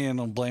find me and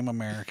will blame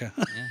America.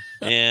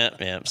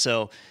 Yeah.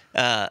 So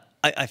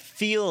I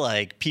feel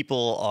like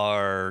people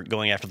are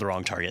going after the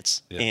wrong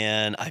targets. Yeah.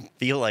 And I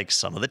feel like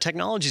some of the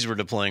technologies we're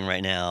deploying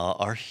right now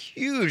are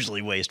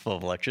hugely wasteful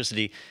of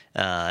electricity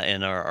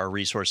and our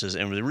resources,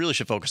 and we really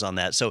should focus on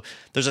that. So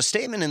there's a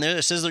statement in there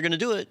that says they're going to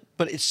do it,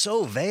 but it's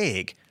so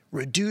vague.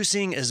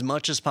 Reducing as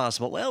much as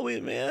possible. Well,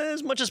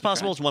 as much as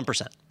possible is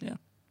 1%. Yeah.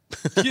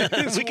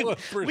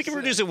 We can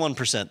reduce it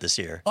 1% this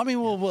year. I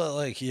mean, well,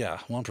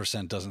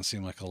 1% doesn't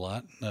seem like a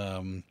lot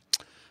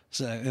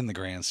so in the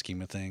grand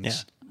scheme of things.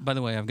 Yeah. By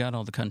the way, I've got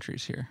all the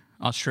countries here.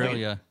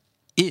 Australia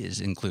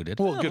is included.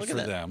 Well, Oh, good look for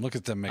at that. them. Look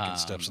at them making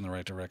steps in the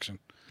right direction.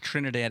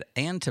 Trinidad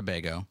and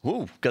Tobago.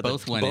 Ooh, got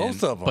Both went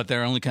both in, of 'em. but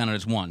they're only counted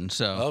as one.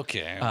 So,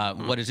 Okay.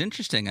 What is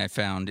interesting, I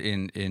found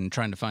in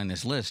trying to find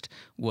this list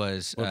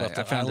was What about I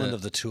the found island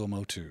of the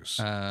Tuamotus?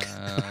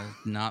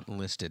 not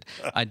listed.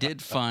 I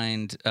did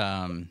find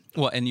and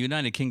the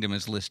United Kingdom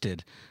is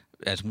listed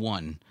as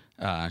one.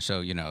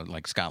 So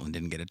like Scotland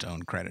didn't get its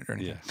own credit or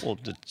anything. Yeah. Well,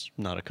 it's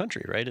not a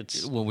country, right?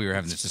 It's Well, we were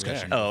having this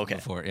discussion yeah. Oh, okay.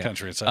 before. Yeah.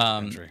 Country inside the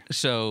country.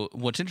 So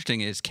what's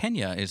interesting is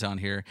Kenya is on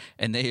here,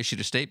 and they issued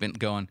a statement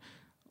going,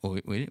 "Well,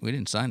 we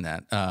didn't sign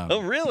that." oh,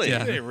 really?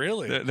 Yeah. Hey,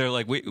 really? They're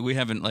like, we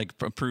haven't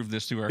approved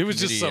this through our. It was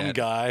just committee some yet."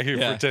 guy who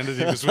Yeah. pretended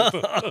he was with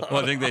them. Well,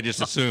 I think they just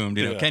assumed,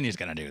 Yeah. Kenya's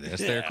going to do this.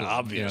 They're Yeah, cool.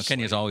 obviously.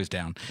 Kenya's always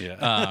down.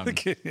 Yeah.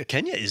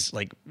 Kenya is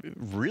like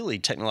really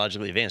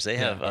technologically advanced. They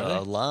have a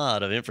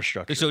lot of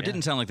infrastructure. So it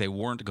didn't sound like they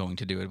weren't going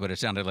to do it, but it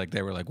sounded like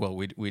they were like, well,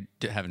 we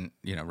haven't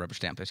rubber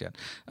stamped this yet.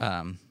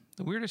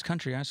 The weirdest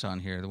country I saw in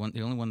here, the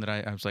only one that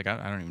I was like,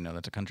 I don't even know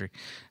that's a country,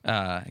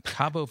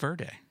 Cabo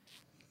Verde,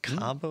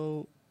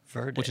 Cabo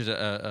Verde. which is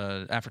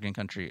a African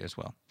country as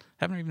well.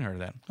 Haven't even heard of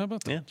that. How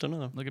about that? Yeah, don't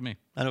know. Look at me.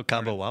 I know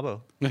Cabo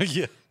Wabo.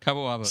 Yeah.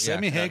 Cabo Wabo.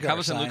 Sammy yeah. Hagar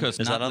Cabo San signed Lucas.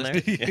 Is not that on there?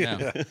 listed.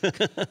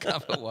 No.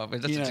 Cabo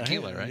Wabo. That's a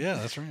tequila, right? Yeah,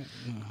 that's right.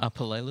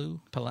 Palelu.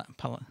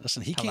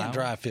 Listen, he can't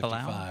drive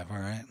 55, all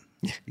right?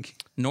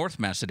 North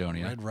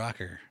Macedonia, Red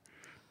Rocker.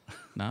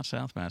 not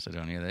South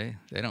Macedonia.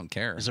 They don't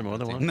care. Is there more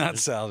than one? Not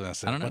South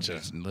Macedonia. I don't know. Bunch of-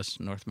 Just list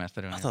North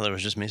Macedonia. I thought that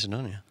was just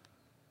Macedonia.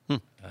 What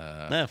do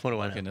I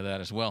Look know? into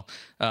that as well.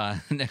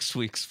 Next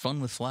week's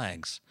Fun with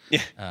Flags.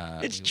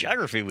 Yeah, it's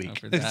Geography Week.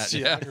 For that, It's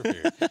yeah.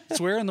 geography. It's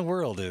where in the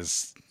world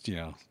is,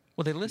 Well,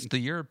 they list the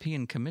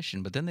European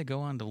Commission, but then they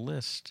go on to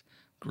list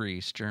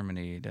Greece,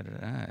 Germany,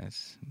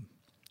 It's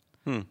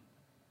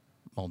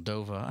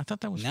Moldova. I thought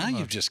that was Now from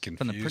you've just from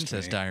the confused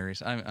Princess me.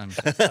 Diaries. I'm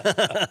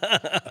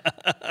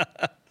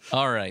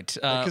all right.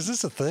 is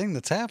this a thing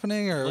that's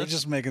happening, or are we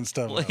just making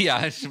stuff up? Yeah,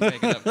 I should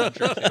make it up.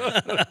 Countries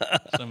here.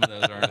 Some of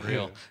those aren't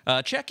real.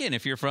 Check in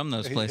if you're from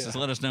those places.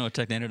 Let us know at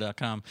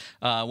technator.com.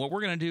 What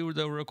we're going to do,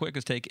 though, real quick,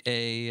 is take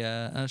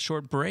a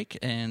short break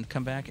and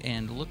come back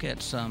and look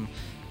at some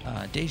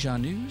Deja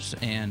News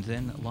and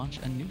then launch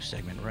a new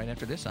segment right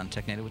after this on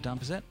TechNator with Don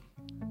Pizzette.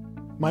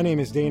 My name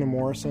is Dana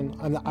Morrison.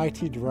 I'm the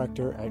IT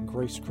director at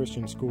Grace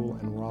Christian School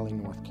in Raleigh,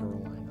 North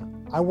Carolina.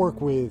 I work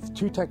with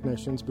two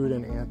technicians, Buddha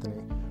and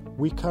Anthony.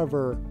 We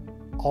cover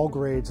all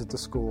grades at the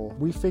school.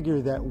 We figure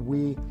that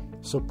we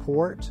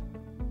support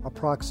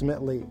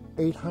approximately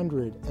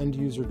 800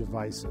 end-user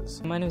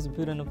devices. My name is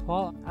Buddha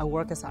Nepal. I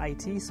work as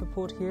IT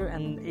support here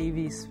and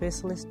AV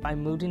specialist. I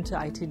moved into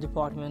IT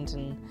department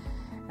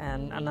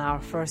and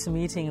our first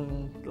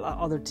meeting,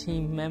 other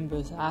team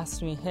members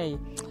asked me, hey,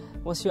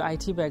 what's your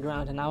IT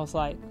background? And I was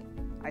like,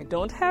 I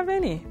don't have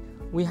any.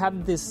 We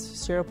had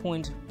this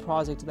SharePoint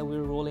project that we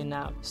were rolling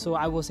out, so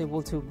I was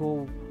able to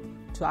go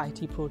to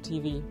IT Pro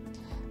TV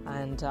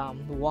and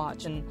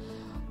watch. And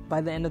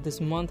by the end of this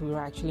month, we were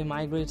actually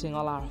migrating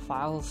all our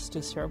files to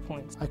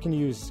SharePoint. I can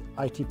use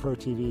IT Pro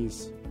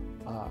TV's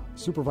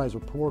supervisor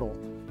portal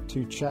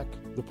to check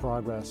the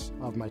progress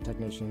of my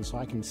technicians so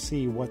I can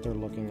see what they're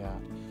looking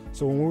at.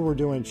 So when we were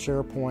doing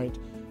SharePoint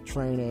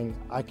training,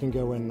 I can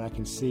go in and I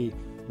can see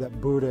that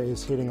Buddha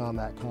is hitting on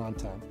that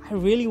content. I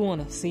really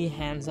want to see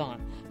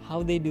hands-on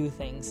how they do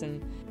things,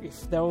 and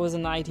if there was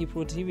an IT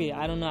Pro TV,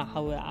 I don't know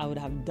how I would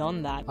have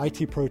done that.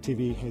 IT Pro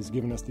TV has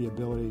given us the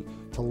ability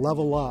to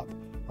level up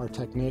our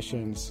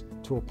technicians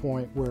to a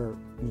point where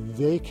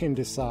they can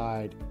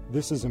decide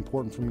this is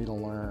important for me to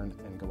learn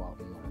and go out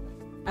and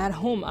learn it. At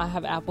home, I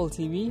have Apple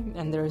TV,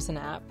 and there is an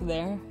app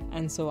there,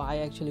 and so I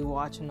actually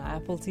watch on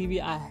Apple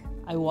TV.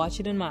 I watch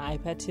it on my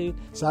iPad too.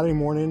 Saturday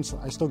mornings,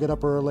 I still get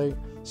up early.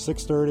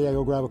 6:30, I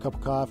go grab a cup of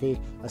coffee.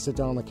 I sit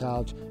down on the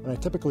couch, and I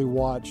typically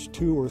watch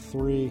 2 or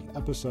 3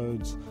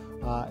 episodes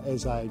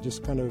as I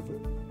just kind of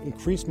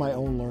increase my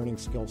own learning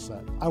skill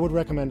set. I would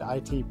recommend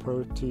IT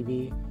Pro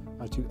TV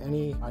to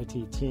any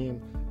IT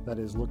team that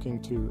is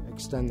looking to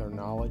extend their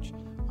knowledge.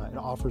 It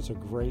offers a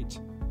great,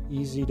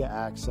 easy to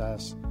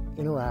access,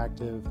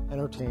 interactive,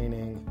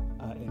 entertaining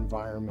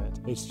environment.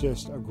 It's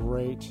just a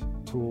great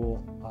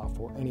tool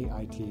for any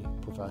IT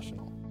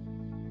professional.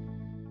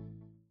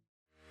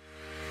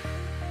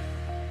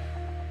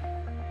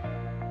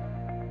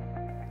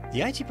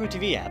 The IT Pro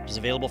TV app is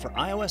available for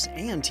iOS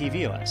and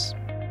tvOS.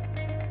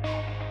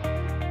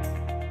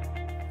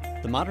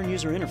 The modern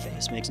user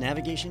interface makes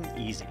navigation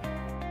easy.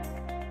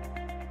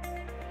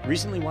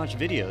 Recently watched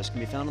videos can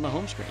be found on the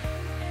home screen,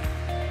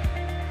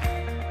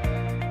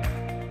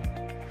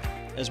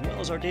 as well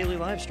as our daily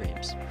live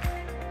streams.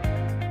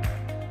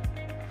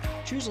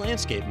 Choose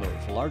landscape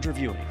mode for larger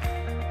viewing.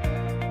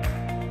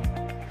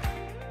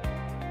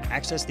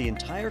 Access the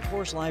entire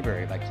course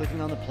library by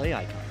clicking on the play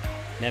icon.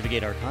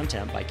 Navigate our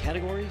content by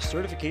category,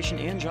 certification,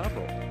 and job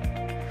role.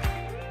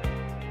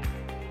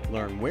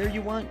 Learn where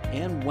you want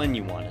and when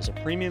you want as a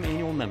premium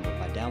annual member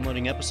by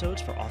downloading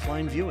episodes for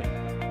offline viewing.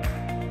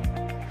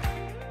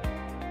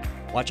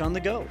 Watch on the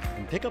go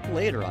and pick up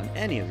later on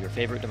any of your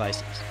favorite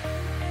devices.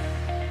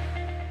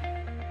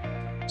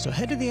 So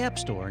head to the App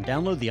Store and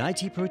download the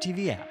IT Pro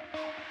TV app.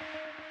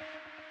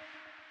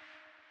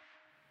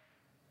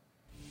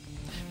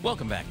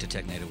 Welcome back to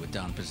TechNado with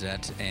Don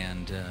Pizzette,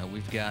 and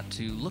we've got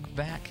to look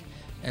back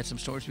at some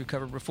stories we've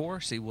covered before,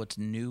 see what's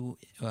new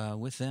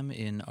with them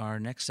in our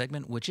next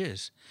segment, which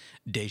is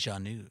Deja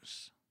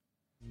News.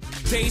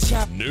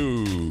 Deja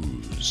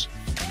News.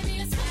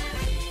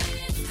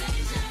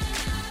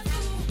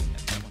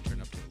 That one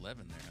turned up to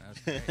 11 there. That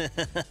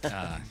was great.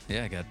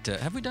 Yeah, I got.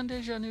 Have we done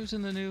Deja News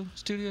in the new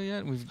studio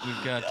yet? We've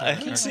got our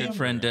good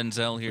friend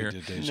Denzel here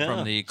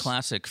from the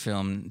classic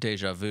film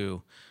Deja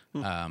Vu.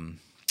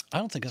 I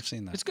don't think I've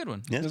seen that. It's a good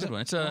one. Yeah. It's a good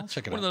one. It's I'll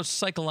check it one of out. those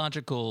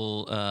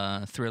psychological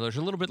thrillers,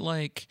 a little bit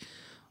like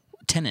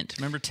Tenet.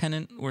 Remember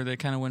Tenet, where they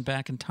kind of went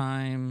back in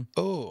time?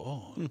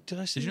 Did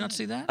I see Did you not that?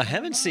 see that? I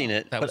haven't seen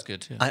it. That but was good,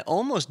 too. I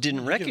almost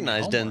didn't You're giving me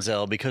recognize homework.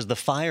 Denzel because the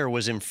fire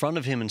was in front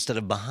of him instead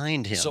of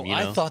behind him. So you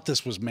I know? thought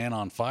this was Man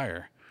on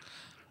Fire.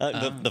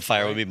 The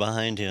fire would be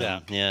behind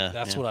him. Yeah,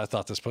 That's what I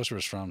thought this poster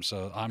was from,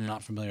 so I'm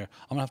not familiar.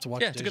 I'm going to have to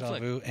watch Yeah, it's a good Deja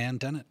flick. Vu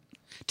and Tenet.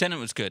 Tenet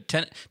was good.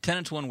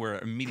 Tenet's one where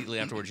immediately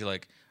afterwards you're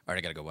like, all right,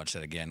 I got to go watch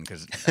that again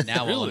because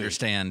now I'll Really?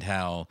 understand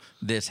how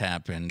this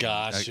happened.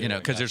 Gotcha,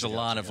 Because there's a gotcha,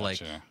 lot gotcha, of like,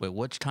 gotcha. wait,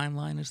 which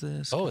timeline is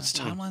this? Oh, it's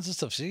timelines and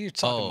stuff. See, you're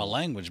talking my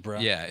language, bro.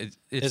 Yeah. It's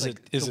Is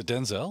like it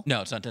Denzel? No,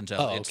 it's not Denzel.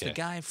 Oh, It's the okay.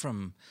 guy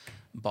from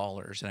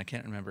Ballers, and I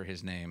can't remember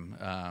his name.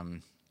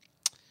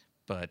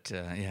 But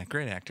yeah,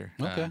 great actor.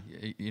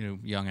 Okay.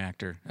 Young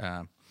actor.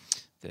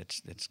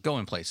 That's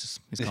going places.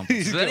 He's going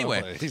He's places. But going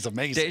anyway, places. He's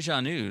amazing. Deja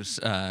News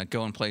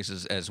going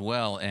places as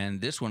well, and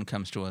this one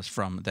comes to us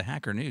from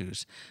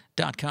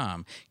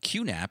thehackernews.com.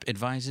 QNAP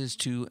advises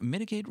to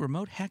mitigate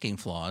remote hacking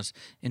flaws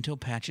until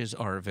patches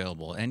are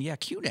available. And yeah,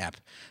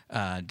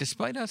 QNAP,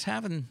 despite us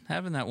having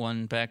that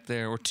one back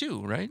there, or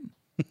two, right?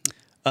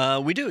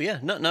 We do, yeah.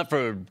 Not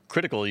for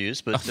critical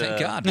use, but Thank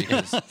God,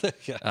 because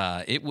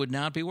it would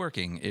not be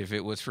working if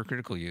it was for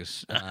critical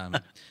use.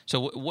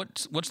 So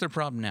what's their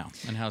problem now,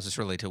 and how does this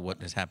relate to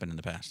what has happened in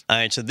the past? All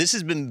right, so this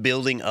has been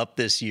building up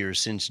this year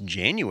since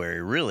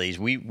January, really.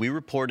 We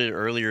reported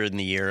earlier in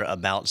the year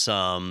about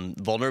some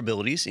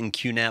vulnerabilities in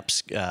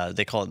QNAP's,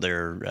 they call it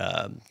their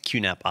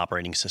QNAP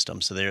operating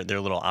system. So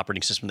their little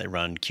operating system they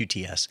run,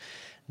 QTS,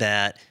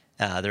 that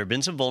there have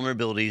been some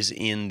vulnerabilities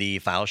in the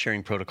file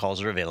sharing protocols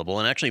that are available,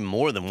 and actually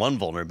more than one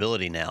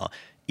vulnerability now,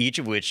 each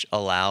of which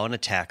allow an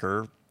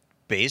attacker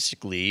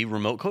basically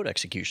remote code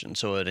execution.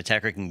 So an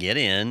attacker can get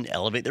in,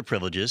 elevate their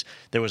privileges.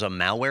 There was a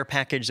malware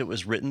package that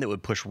was written that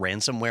would push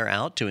ransomware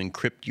out to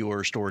encrypt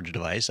your storage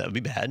device. That would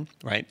be bad,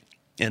 right?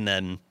 And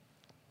then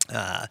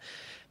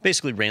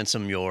basically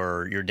ransom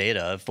your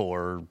data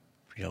for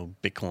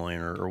Bitcoin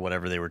or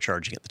whatever they were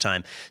charging at the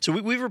time. So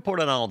we've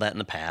reported on all that in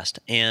the past.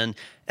 And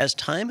as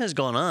time has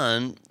gone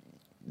on,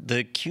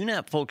 the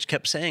QNAP folks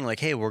kept saying, like,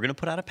 hey, we're going to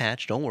put out a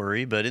patch, don't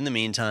worry. But in the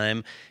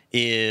meantime,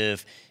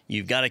 if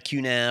you've got a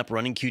QNAP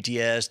running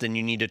QTS, then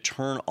you need to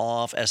turn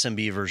off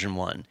SMB version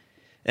 1.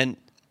 And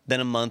then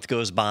a month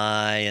goes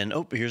by, and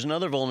here's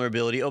another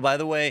vulnerability. Oh, by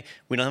the way,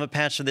 we don't have a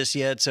patch for this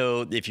yet.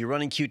 So if you're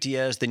running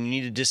QTS, then you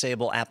need to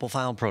disable Apple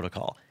File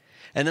Protocol.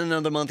 And then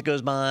another month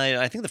goes by.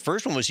 I think the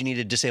first one was you need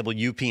to disable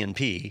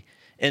UPnP.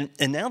 And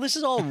now this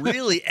is all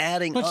really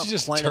adding Why up don't you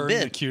just quite a turn the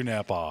bit.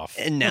 QNAP off?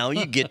 And now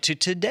you get to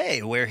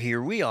today, where here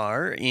we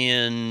are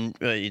in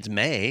it's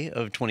May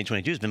of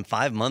 2022. It's been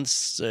 5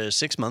 months,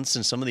 6 months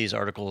since some of these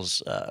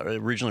articles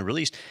originally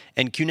released,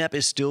 and QNAP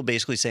is still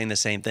basically saying the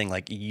same thing.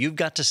 Like, you've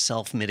got to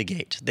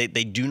self-mitigate. They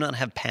do not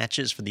have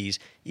patches for these.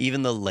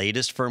 Even the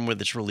latest firmware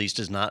that's released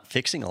is not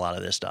fixing a lot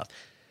of this stuff.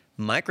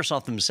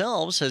 Microsoft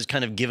themselves has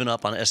kind of given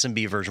up on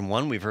SMB version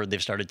 1. We've heard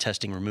they've started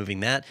testing removing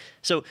that.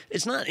 So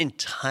it's not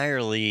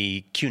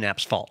entirely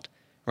QNAP's fault,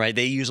 right?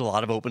 They use a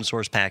lot of open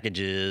source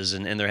packages,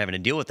 and they're having to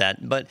deal with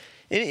that. But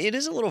it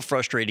is a little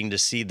frustrating to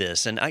see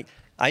this. And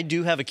I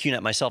do have a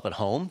QNAP myself at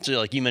home. So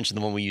like you mentioned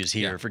the one we use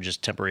here for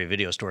just temporary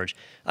video storage.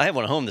 I have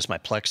one at home that's my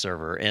Plex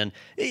server. And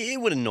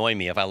it would annoy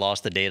me if I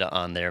lost the data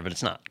on there, but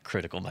it's not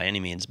critical by any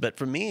means. But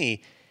for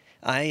me,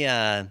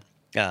 I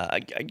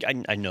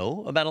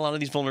know about a lot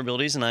of these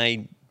vulnerabilities, and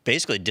I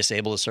basically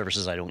disable the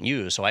services I don't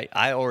use. So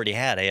I already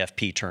had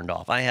AFP turned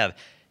off. I have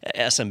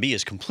SMB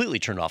is completely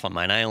turned off on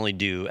mine. I only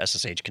do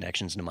SSH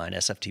connections to mine,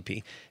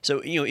 SFTP.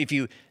 So, if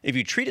you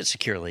treat it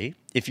securely,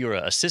 if you're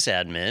a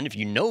sysadmin, if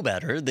you know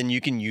better, then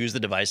you can use the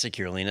device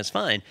securely and it's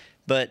fine.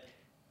 But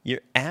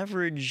your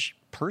average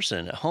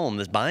person at home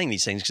that's buying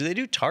these things, because they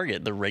do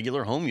target the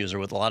regular home user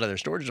with a lot of their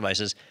storage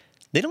devices,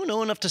 they don't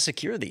know enough to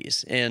secure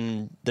these,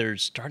 and they're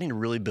starting to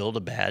really build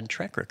a bad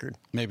track record.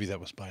 Maybe that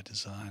was by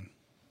design.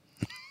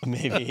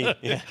 Maybe,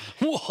 yeah.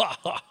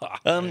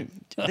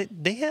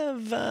 They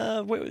have,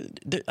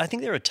 I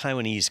think they're a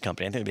Taiwanese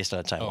company. I think they're based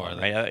out of Taiwan,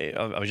 right?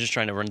 I was just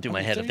trying to run through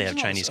my head if they have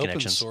Chinese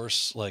connections. Open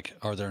source, like,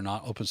 are there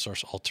not open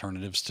source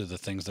alternatives to the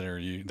things that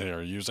they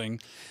are using?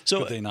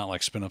 So could they not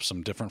like spin up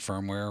some different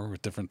firmware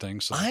with different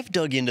things? So I've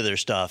dug into their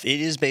stuff.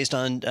 It is based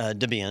on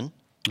Debian.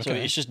 So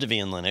it's just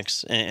Debian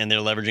Linux, and they're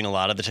leveraging a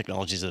lot of the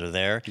technologies that are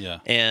there. Yeah.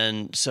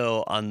 And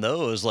so on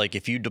those, like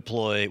if you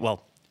deploy,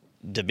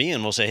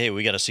 Debian will say, hey,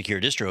 we got a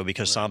secure distro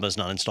because Samba is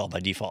not installed by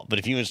default. But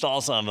if you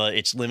install Samba,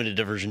 it's limited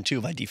to version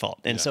 2 by default.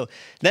 And so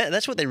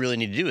that's what they really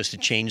need to do, is to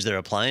change their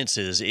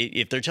appliances.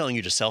 If they're telling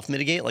you to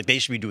self-mitigate, like they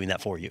should be doing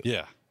that for you.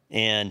 Yeah.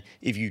 And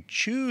if you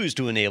choose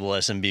to enable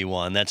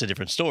SMB1, that's a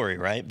different story,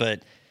 right?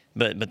 But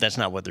that's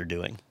not what they're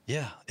doing.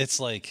 Yeah. It's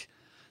like,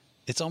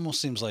 it almost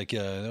seems like,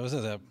 was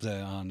it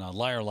on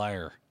Liar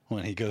Liar?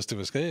 When he goes to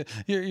his,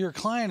 your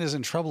client is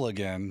in trouble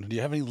again. Do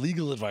you have any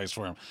legal advice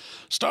for him?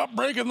 Stop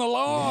breaking the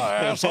law,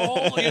 asshole.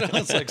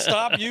 It's like,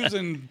 stop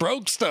using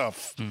broke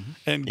stuff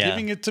and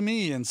giving it to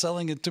me and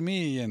selling it to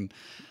me. And,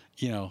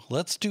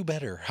 let's do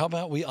better. How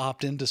about we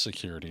opt into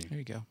security? There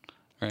you go.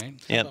 Right?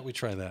 How about we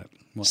try that?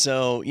 Well,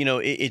 so,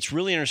 it's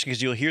really interesting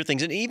because you'll hear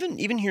things. And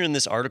even here in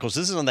this article, so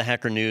this is on the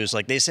Hacker News,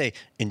 like they say,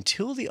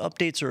 until the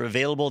updates are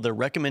available, they're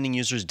recommending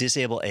users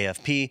disable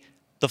AFP.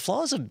 The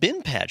flaws have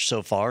been patched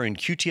so far in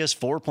QTS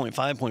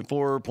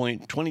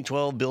 4.5.4,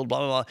 2012 build, blah,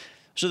 blah, blah.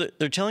 So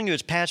they're telling you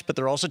it's patched, but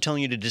they're also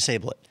telling you to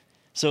disable it.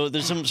 So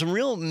there's some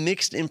real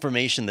mixed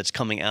information that's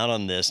coming out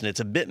on this, and it's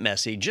a bit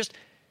messy. Just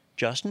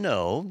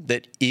know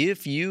that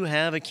if you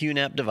have a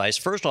QNAP device,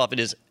 first off, it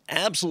is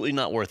absolutely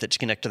not worth it to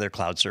connect to their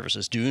cloud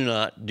services. Do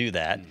not do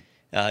that.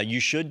 You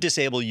should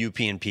disable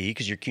UPnP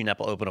because your QNAP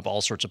will open up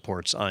all sorts of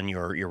ports on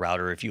your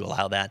router if you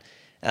allow that.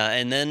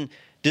 And then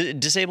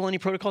disable any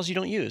protocols you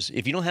don't use.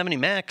 If you don't have any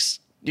Macs,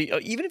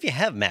 even if you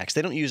have Macs,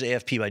 they don't use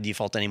AFP by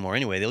default anymore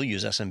anyway. They'll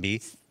use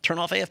SMB. Turn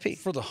off AFP.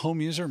 For the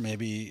home user,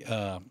 maybe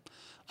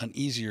an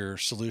easier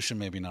solution,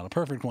 maybe not a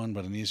perfect one,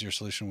 but an easier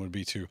solution would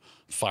be to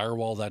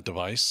firewall that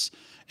device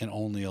and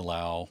only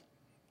allow,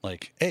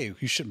 like, hey,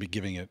 you shouldn't be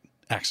giving it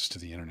access to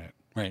the internet,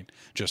 right?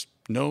 Just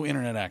no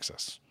internet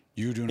access.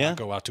 You do not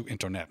go out to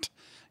internet.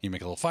 You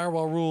make a little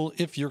firewall rule.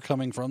 If you're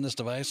coming from this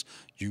device,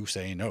 you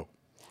say no.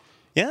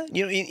 Yeah,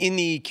 in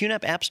the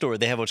QNAP App Store,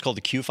 they have what's called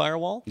the Q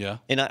Firewall. Yeah.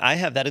 And I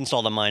have that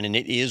installed on mine, and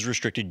it is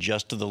restricted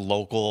just to the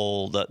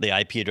local, the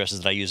IP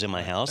addresses that I use in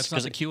my house. That's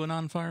not the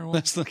QAnon firewall?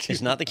 That's the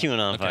It's not the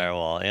QAnon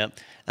firewall,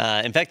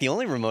 yeah. In fact, the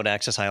only remote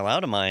access I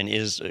allow to mine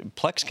is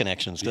Plex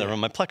connections, because I run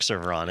my Plex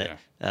server on it.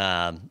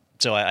 Yeah.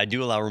 So I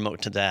do allow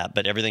remote to that,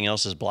 but everything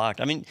else is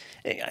blocked. I mean,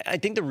 I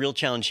think the real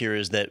challenge here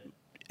is that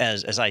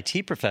as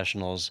IT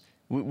professionals,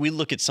 we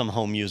look at some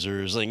home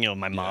users, like,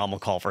 my mom will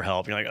call for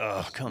help. You're like,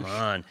 oh, come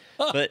on.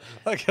 But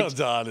like how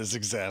Don is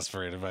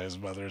exasperated by his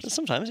mother.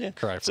 Sometimes, yeah.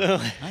 Cry for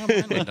So, I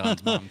don't mind when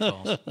Don's mom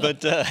calls.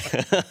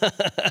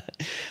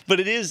 but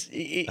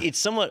it's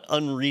somewhat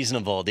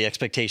unreasonable, the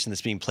expectation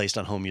that's being placed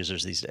on home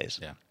users these days.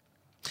 Yeah.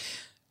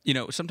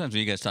 Sometimes when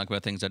you guys talk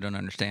about things I don't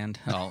understand,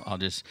 I'll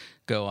just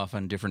go off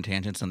on different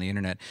tangents on the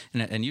internet.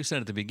 And you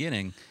said at the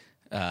beginning,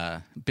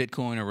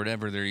 Bitcoin or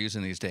whatever they're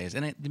using these days,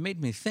 and it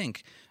made me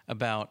think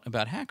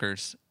about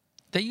hackers.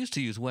 They used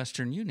to use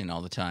Western Union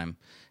all the time,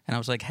 and I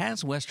was like,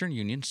 has Western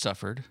Union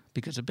suffered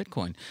because of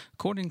Bitcoin?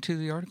 According to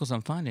the articles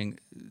I'm finding,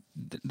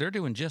 they're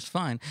doing just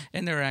fine,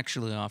 and they're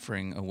actually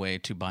offering a way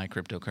to buy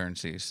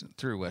cryptocurrencies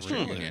through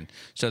Western Union.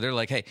 So they're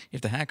like, hey,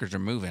 if the hackers are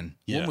moving,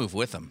 we'll move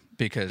with them,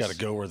 because got to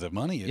go where the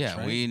money is. Yeah,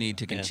 right? we need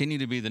to continue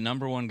to be the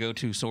number one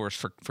go-to source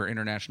for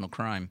international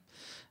crime.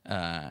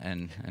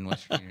 And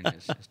Western Union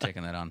is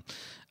taking that on.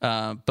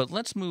 But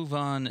let's move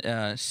on.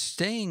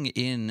 Staying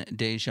in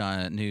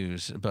Deja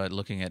news, but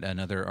looking at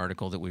another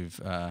article that we've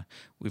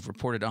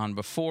reported on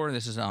before.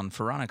 This is on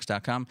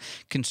Phoronix.com.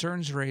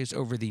 Concerns raised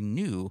over the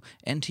new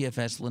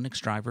NTFS Linux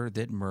driver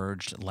that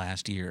merged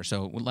last year.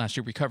 So last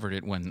year we covered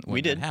it when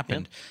that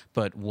happened. Yeah.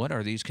 But what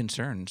are these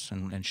concerns,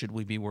 and should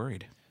we be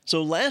worried?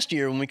 So last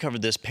year when we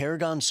covered this,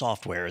 Paragon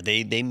Software,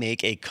 they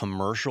make a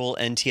commercial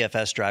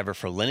NTFS driver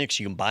for Linux.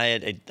 You can buy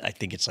it. I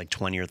think it's like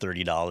 $20 or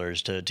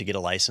 $30 to get a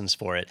license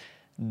for it.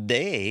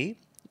 They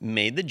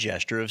made the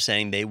gesture of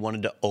saying they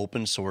wanted to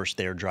open source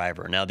their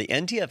driver. Now, the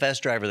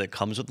NTFS driver that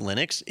comes with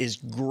Linux is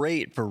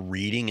great for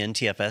reading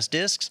NTFS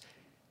disks.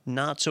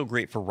 not so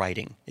great for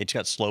writing. It's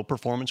got slow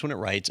performance when it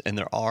writes, and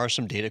there are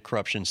some data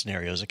corruption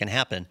scenarios that can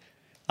happen.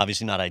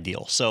 Obviously not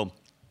ideal. So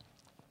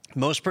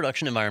most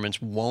production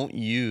environments won't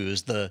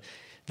use the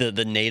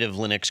native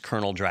Linux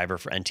kernel driver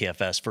for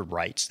NTFS for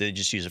writes. They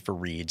just use it for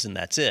reads, and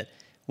that's it.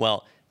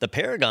 Well, the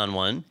Paragon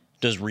one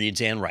does reads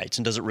and writes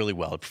and does it really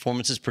well. The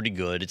performance is pretty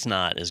good. It's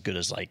not as good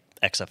as like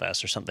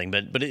XFS or something,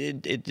 but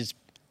it is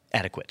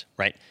adequate,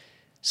 right?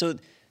 So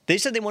they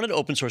said they wanted to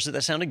open source it.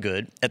 That sounded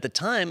good. At the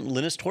time,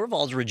 Linus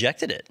Torvalds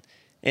rejected it.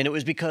 And it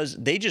was because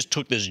they just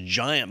took this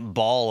giant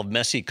ball of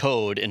messy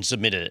code and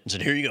submitted it and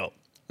said, here you go,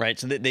 right?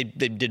 So they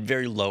did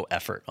very low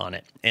effort on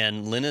it.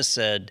 And Linus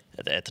said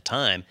at the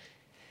time,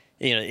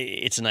 you know,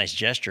 it's a nice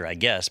gesture, I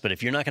guess, but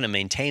if you're not going to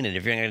maintain it,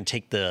 if you're not going to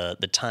take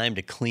the time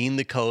to clean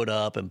the code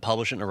up and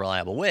publish it in a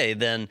reliable way,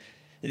 then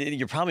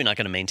you're probably not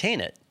going to maintain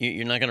it.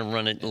 You're not going to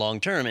run it long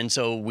term, and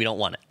so we don't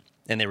want it.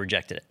 And they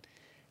rejected it.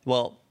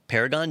 Well,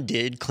 Paragon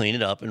did clean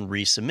it up and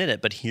resubmit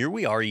it, but here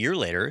we are a year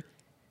later,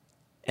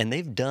 and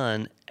they've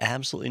done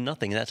absolutely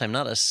nothing. At that time,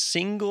 not a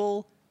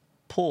single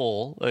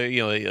pull,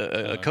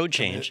 a code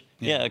change.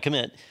 A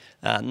commit.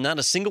 Not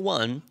a single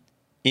one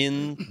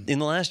in the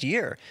last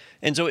year.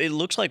 And so it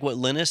looks like what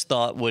Linus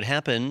thought would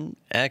happen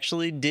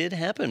actually did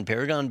happen.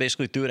 Paragon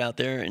basically threw it out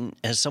there and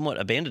has somewhat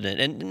abandoned it.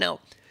 And now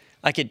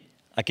I could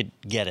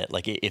get it.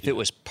 Like if it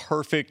was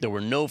perfect, there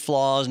were no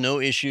flaws, no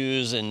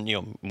issues, and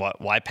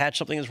why patch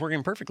something that's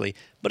working perfectly?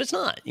 But it's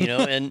not,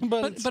 And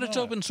but it's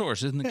open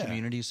source. Isn't the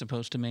community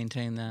supposed to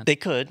maintain that? They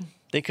could.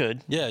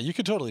 Yeah, you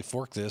could totally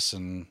fork this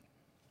and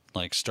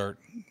like start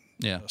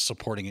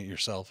supporting it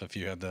yourself if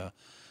you had the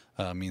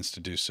means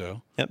to do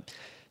so. Yep.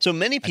 So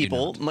many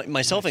people,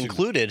 myself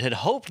included, had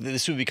hoped that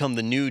this would become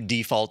the new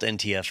default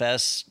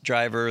NTFS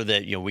driver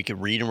that we could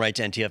read and write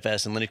to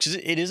NTFS and Linux.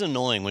 It is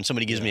annoying when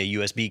somebody gives me a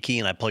USB key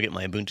and I plug it in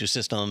my Ubuntu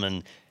system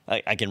and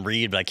I can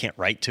read, but I can't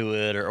write to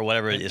it or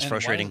whatever. It's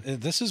frustrating.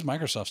 This is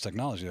Microsoft's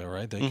technology, though,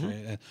 right?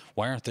 They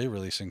why aren't they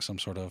releasing some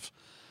sort of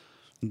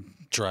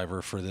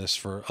driver for this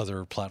for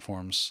other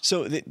platforms?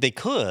 So they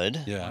could,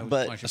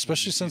 but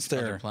especially since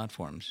they're other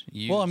platforms.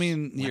 Well, I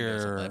mean,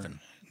 Windows 11.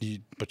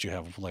 But you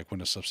have like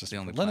Windows Subsystem for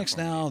only Linux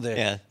now.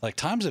 platform Like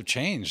times have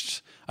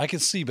changed. I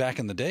could see back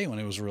in the day when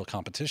it was real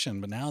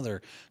competition, but now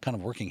they're kind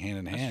of working hand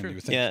in hand. You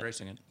would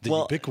think the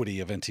ubiquity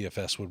of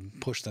NTFS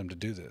would push them to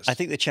do this. I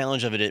think the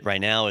challenge of it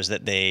right now is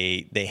that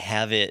they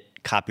have it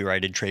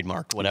copyrighted,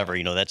 trademarked, whatever.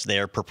 That's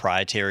their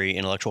proprietary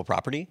intellectual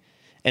property.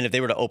 And if they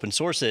were to open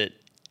source it,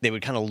 they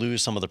would kind of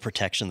lose some of the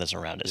protection that's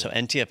around it. So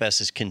NTFS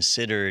is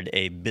considered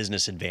a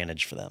business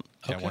advantage for them.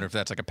 I wonder if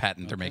that's like a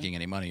patent they're making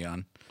any money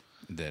on.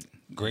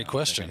 Great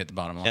question. Hit the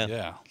bottom line.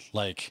 Yeah.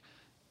 Like,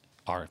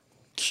 are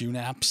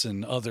QNAPs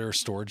and other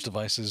storage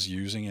devices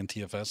using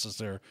NTFS as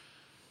their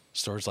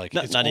storage? Like,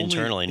 not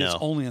internally, no. It's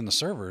only in the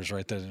servers,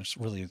 right? That it's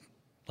really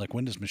like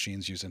Windows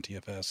machines use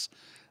NTFS.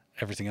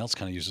 Everything else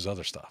kind of uses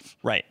other stuff.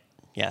 Right.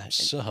 Yeah.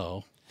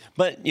 So.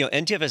 But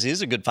NTFS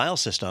is a good file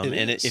system,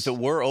 and if it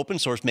were open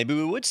source, maybe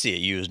we would see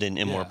it used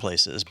in more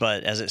places.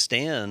 But as it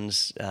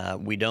stands,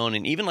 we don't.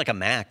 And even like a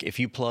Mac, if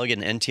you plug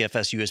an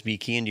NTFS USB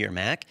key into your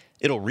Mac,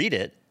 it'll read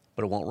it,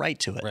 but it won't write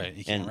to it. Right,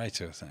 you can't write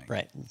to a thing.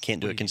 Right, you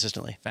can't do it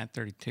consistently.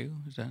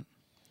 FAT32 is that?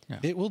 Yeah.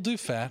 It will do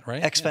FAT,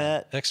 right?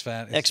 XFAT. Yeah.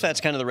 XFAT. XFAT's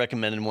kind of the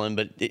recommended one,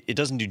 but it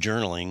doesn't do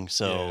journaling,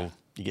 so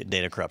you get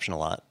data corruption a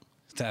lot.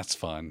 That's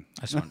fun.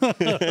 That's fun. I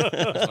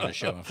just want to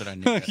show off that I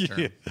knew that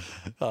term.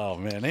 Oh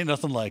man, ain't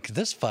nothing like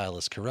this file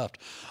is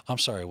corrupt. I'm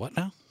sorry. What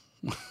now?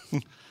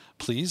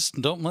 Please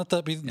don't let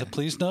that be.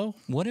 Please no.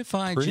 What if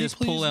I just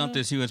pull out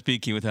this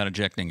USB key without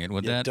ejecting it?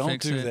 Would that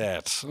fix it? Don't do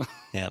that.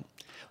 Yeah.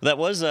 That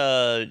was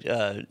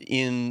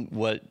in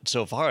what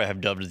so far I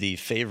have dubbed the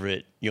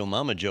favorite Yo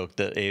Mama joke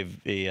that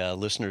a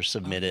listener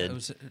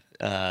submitted.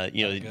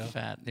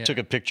 Fat, took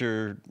a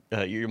picture.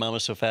 Your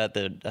mama's so fat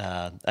that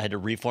I had to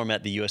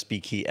reformat the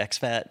USB key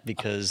XFAT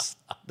because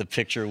the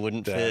picture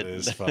wouldn't fit. That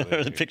is funny.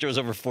 Or the picture was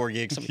over 4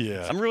 gigs.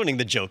 Yeah. I'm ruining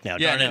the joke now.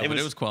 Yeah, darn but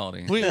it was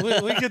quality. we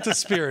get the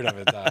spirit of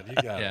it, Don. You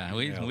got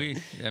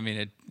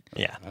it.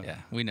 Yeah,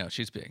 we know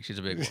she's big. She's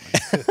a big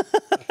woman.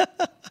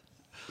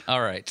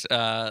 All right,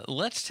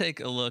 let's take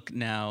a look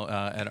now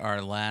at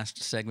our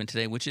last segment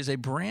today, which is a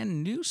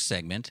brand new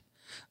segment,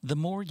 The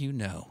More You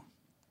Know.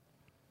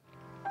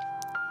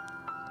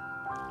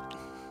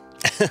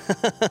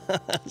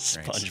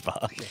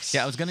 SpongeBob.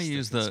 Yeah, I was going to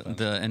use the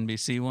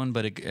NBC one,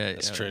 but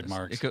it's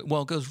trademarked.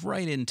 It goes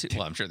right into.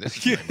 Well, I'm sure this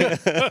is right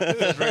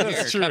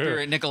here. True.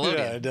 Copyright Nickelodeon.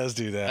 Yeah, it does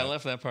do that. I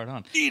left that part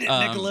on. Eat it,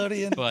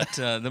 Nickelodeon. But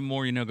The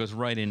More You Know goes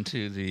right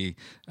into the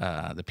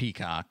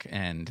Peacock,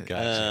 and it's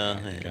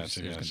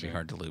going to be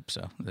hard to loop.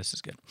 So this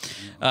is good.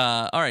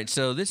 All right,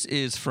 so this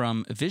is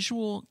from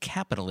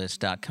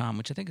visualcapitalist.com,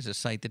 which I think is a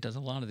site that does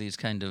a lot of these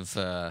kind of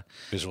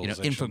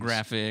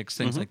infographics,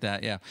 things like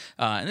that. Yeah,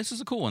 and this is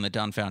a cool one that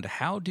Don found.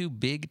 How do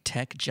big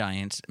tech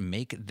giants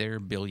make their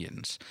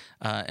billions?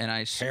 And I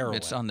assume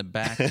it's on the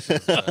backs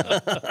of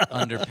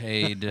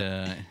underpaid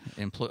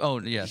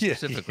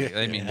specifically.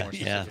 I mean more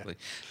Yeah. specifically.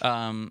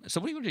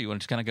 So what do you want to do? You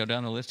want to just kind of go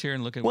down the list here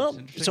and look at Well, what's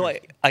interesting? so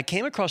I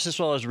came across this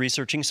while I was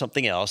researching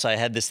something else. I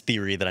had this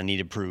theory that I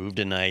needed proved,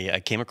 and I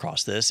came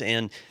across this.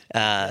 And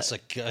Yes,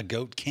 a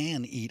goat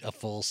can eat a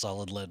full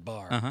solid lead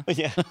bar.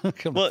 yeah,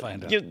 Come well, to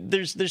find out. you know,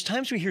 there's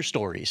times we hear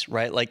stories,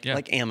 right? Like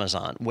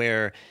Amazon,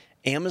 where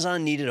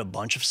Amazon needed a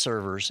bunch of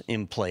servers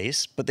in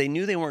place, but they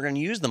knew they weren't going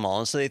to use them all,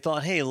 and so they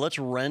thought, hey, let's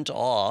rent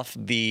off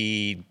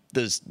the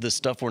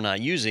stuff we're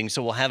not using,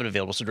 so we'll have it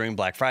available. So during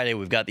Black Friday,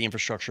 we've got the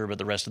infrastructure, but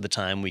the rest of the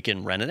time we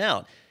can rent it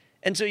out.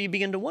 And so you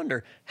begin to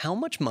wonder, how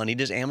much money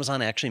does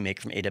Amazon actually make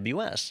from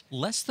AWS?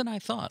 Less than I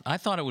thought. I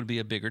thought it would be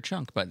a bigger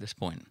chunk by this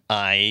point.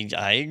 I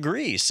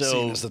agree. So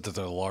Seeing as that they're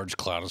the large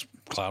cloud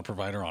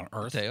provider on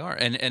Earth. They are,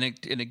 and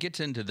it gets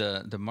into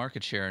the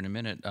market share in a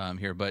minute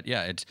here, but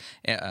yeah, it's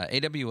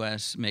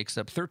AWS makes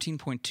up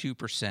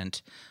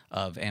 13.2%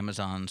 of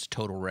Amazon's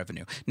total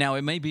revenue. Now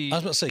it may be I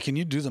was about to say, can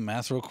you do the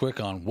math real quick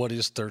on what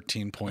is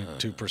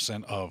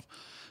 13.2% of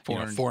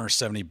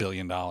 $470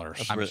 billion?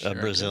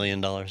 Brazilian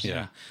dollars.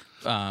 Yeah.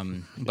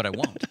 but I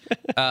won't.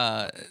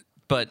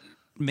 But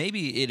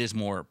maybe it is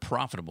more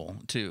profitable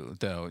too,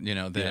 though.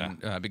 Than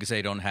because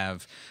they don't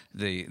have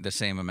the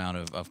same amount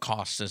of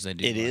costs as they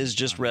do. It is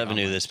just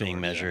revenue that's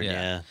being measured.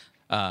 Yeah.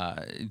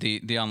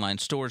 The online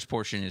stores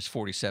portion is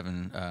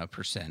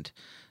 47%.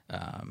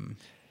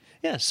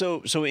 Yeah,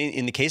 so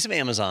in the case of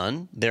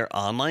Amazon, their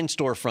online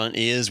storefront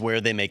is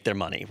where they make their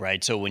money,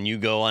 right? So when you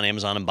go on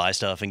Amazon and buy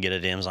stuff and get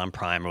it at Amazon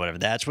Prime or whatever,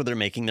 that's where they're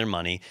making their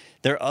money.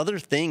 There are other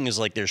things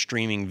like their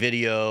streaming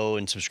video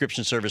and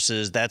subscription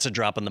services. That's a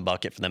drop in the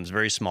bucket for them. It's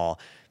very small.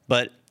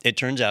 But it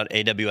turns out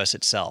AWS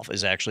itself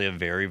is actually a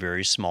very,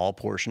 very small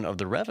portion of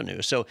the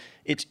revenue. So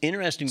it's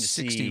interesting to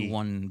see.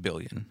 $61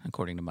 billion,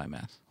 according to my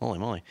math. Holy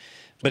moly.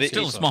 But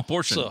Still a small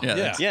portion. So,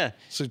 yeah. yeah.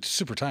 So it's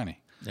super tiny.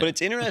 But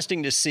it's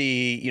interesting to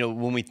see,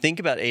 when we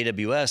think about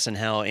AWS and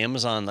how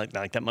Amazon, like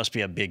that must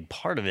be a big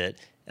part of it,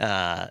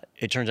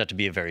 it turns out to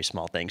be a very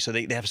small thing. So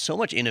they have so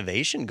much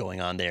innovation going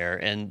on there,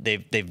 and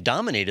they've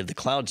dominated the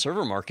cloud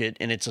server market,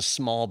 and it's a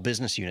small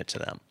business unit to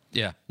them.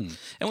 Yeah. And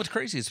what's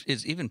crazy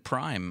is even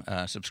Prime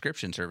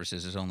subscription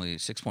services is only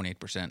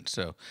 6.8%.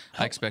 So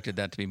I expected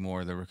that to be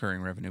more the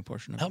recurring revenue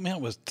portion of it. Help me out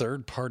with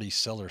third-party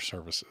seller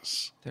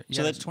services.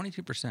 Yeah, that's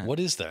 22%. What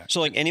is that? So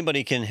like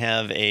anybody can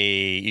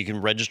you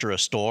can register a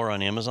store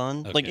on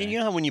Amazon. Like, Okay. you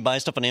know how when you buy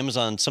stuff on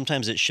Amazon,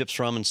 sometimes it ships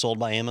from and sold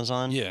by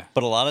Amazon? Yeah.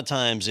 But a lot of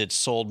times it's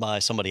sold by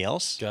somebody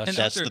else. Gotcha. And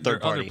That's there, the there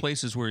third are other party.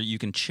 places where you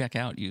can check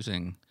out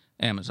using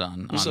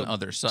Amazon on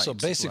other sites. So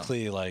as well.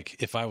 basically, like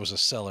if I was a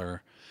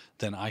seller,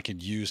 then I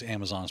could use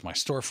Amazon as my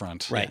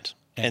storefront. Right.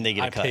 And they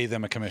get a I cut. pay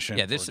them a commission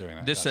Yeah, for this doing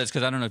that. this Gotcha. says,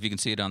 because I don't know if you can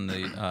see it on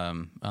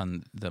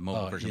the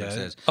mobile version. yeah, But it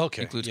says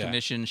okay, includes yeah.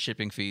 commission,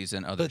 shipping fees,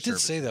 and other. But it did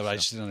services. say that, but I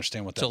just didn't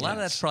understand what that So a lot of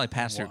means. that's probably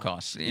pass-through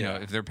costs. Yeah.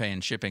 If they're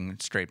paying shipping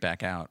straight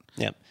back out.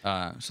 Yep.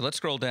 So let's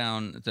scroll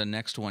down. The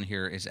next one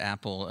here is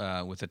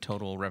Apple with a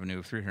total revenue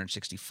of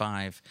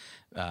 $365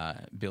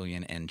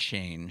 billion and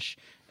change.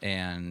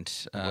 And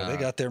Well, they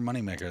got their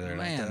moneymaker there.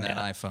 man, don't they? that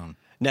iPhone.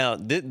 Now,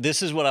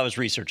 this is what I was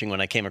researching when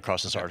I came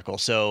across this article.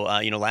 So,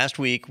 last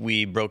week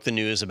we broke the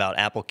news about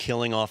Apple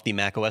killing off the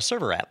macOS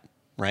server app,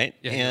 right?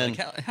 Yeah, and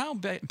how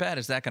bad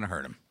is that going to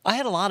hurt him? I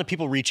had a lot of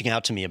people reaching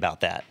out to me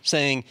about that,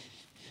 saying,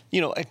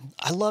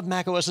 I love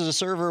macOS as a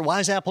server. Why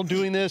is Apple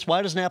doing this?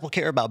 Why doesn't Apple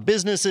care about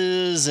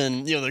businesses?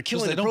 And, they're Because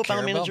killing they the don't profile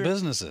care manager. about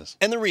businesses.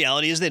 And the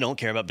reality is they don't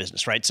care about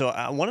business, right? So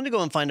I wanted to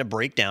go and find a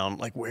breakdown,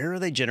 like where are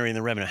they generating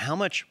the revenue?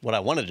 What I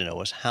wanted to know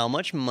was how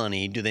much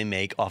money do they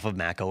make off of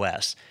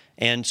macOS?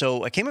 And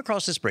so I came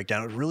across this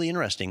breakdown. It was really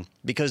interesting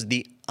because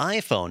the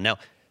iPhone, now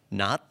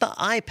not the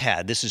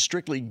iPad, this is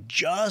strictly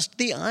just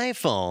the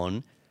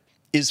iPhone,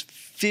 is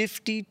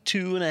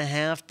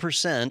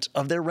 52.5%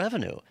 of their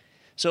revenue.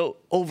 So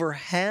over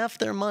half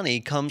their money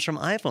comes from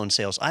iPhone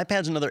sales.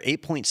 iPad's another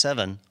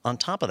 8.7 on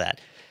top of that.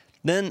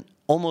 Then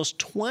almost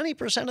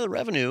 20% of the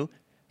revenue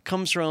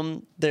comes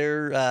from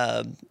their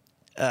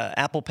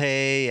Apple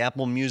Pay,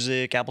 Apple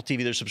Music, Apple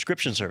TV, their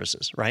subscription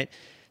services, right?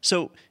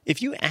 So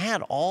if you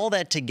add all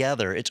that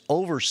together, it's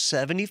over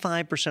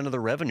 75% of the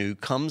revenue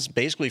comes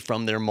basically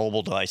from their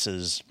mobile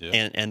devices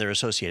and their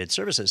associated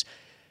services.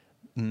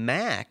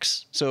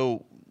 Macs,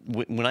 so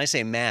when I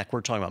say Mac,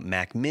 we're talking about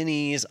Mac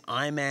Minis,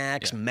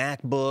 iMacs,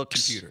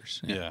 MacBooks.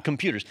 Computers.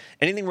 Computers.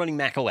 Anything running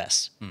Mac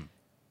OS.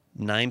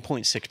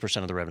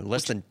 9.6% of the revenue,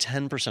 less than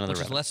 10% of the Which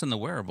revenue. is less than the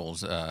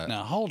wearables.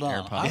 Now, hold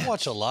on. AirPods. I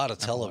watch a lot of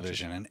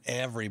television, and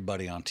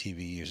everybody on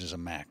TV uses a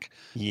Mac.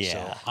 Yeah.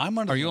 So I'm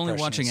under Are the you only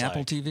impression watching it's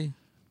Apple like- TV?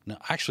 No,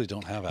 I actually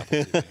don't have Apple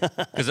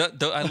TV. Because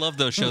I love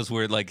those shows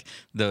where like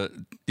they're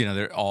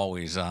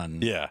always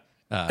on. Yeah.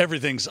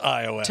 Everything's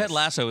iOS. Ted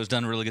Lasso has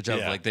done a really good job.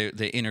 Yeah. Like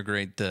they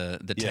integrate the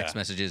text Yeah.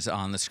 messages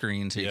on the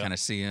screen so you Yeah. kind of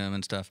see them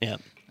and stuff. Yeah.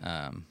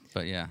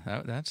 But yeah,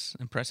 that's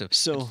impressive.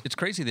 So- it's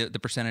crazy the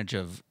percentage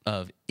of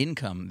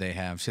income they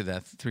have to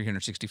that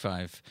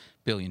 365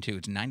 billion too.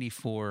 It's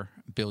 94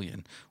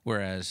 billion,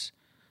 whereas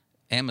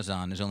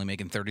Amazon is only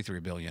making 33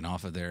 billion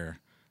off of their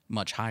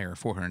much higher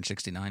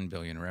 469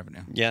 billion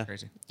revenue. Yeah,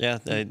 Crazy. yeah,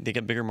 they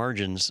get bigger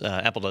margins.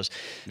 Apple does,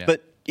 Yeah.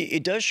 but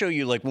It does show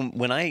you, like,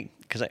 when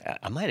because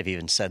I might have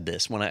even said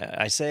this, when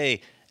I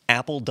say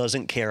Apple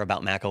doesn't care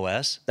about Mac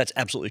OS, that's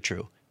absolutely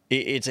true.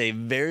 It's a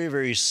very,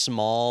 very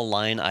small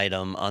line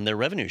item on their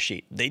revenue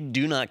sheet. They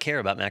do not care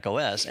about Mac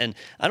OS, and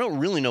I don't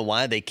really know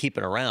why they keep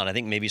it around. I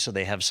think maybe so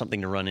they have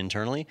something to run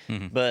internally,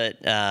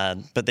 but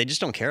they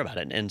just don't care about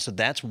it, and so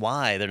that's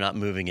why they're not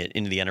moving it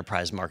into the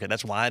enterprise market.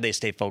 That's why they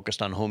stay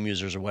focused on home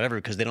users or whatever,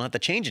 because they don't have to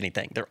change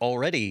anything. They're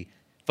already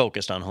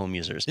focused on home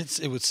users.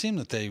 It would seem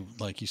that they,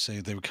 like you say,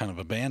 they would kind of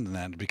abandon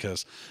that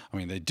because, I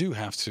mean, they do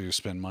have to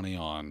spend money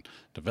on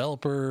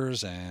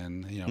developers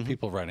and, you know,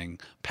 people writing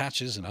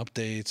patches and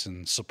updates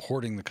and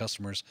supporting the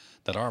customers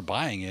that are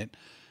buying it.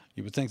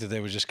 You would think that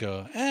they would just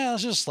go,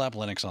 let's just slap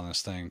Linux on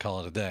this thing and call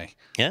it a day.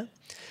 Yeah.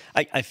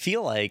 I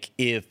feel like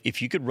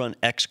if you could run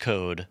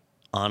Xcode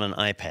on an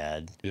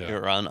iPad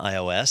or on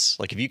iOS,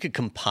 like if you could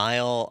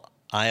compile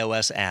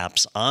iOS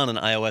apps on an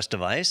iOS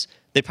device,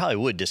 they probably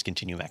would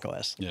discontinue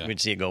macOS. Yeah.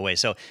 We'd see it go away.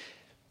 So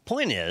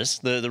point is,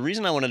 the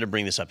reason I wanted to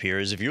bring this up here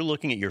is if you're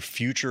looking at your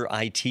future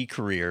IT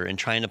career and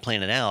trying to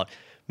plan it out,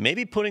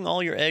 maybe putting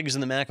all your eggs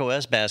in the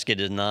macOS basket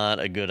is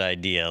not a good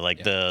idea.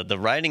 Like the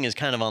writing is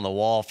kind of on the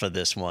wall for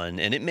this one,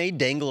 and it may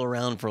dangle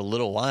around for a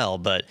little while,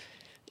 but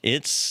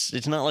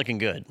it's not looking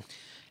good.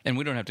 And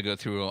we don't have to go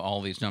through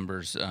all these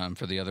numbers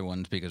for the other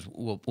ones because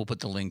we'll put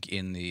the link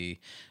in the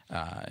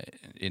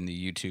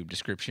YouTube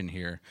description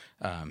here.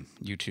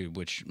 YouTube,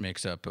 which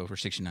makes up over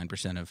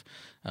 69% of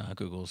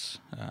Google's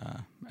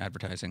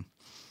advertising.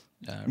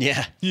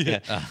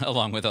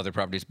 Along with other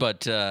properties.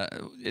 But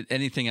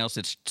anything else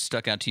that's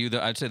stuck out to you?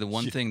 I'd say the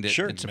one thing that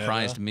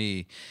surprised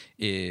me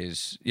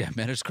is,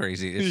 Meta's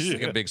crazy. It's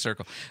like a big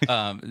circle.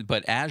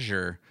 But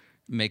Azure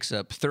makes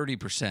up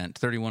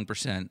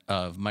 31%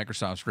 of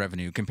Microsoft's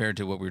revenue compared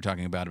to what we were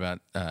talking about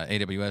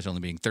AWS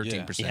only being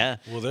 13%. Yeah.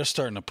 Well, they're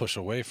starting to push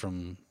away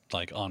from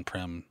like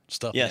on-prem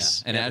stuff.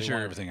 Yes. And Azure,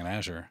 everything in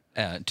Azure.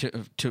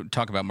 To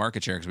talk about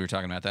market share, because we were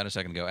talking about that a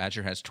second ago,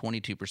 Azure has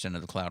 22%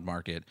 of the cloud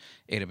market.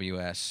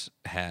 AWS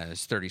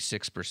has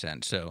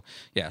 36%. So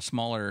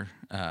smaller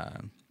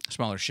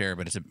share,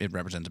 but it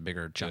represents a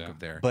bigger chunk of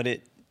their. But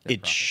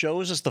it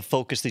shows us the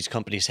focus these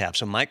companies have.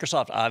 So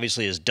Microsoft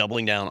obviously is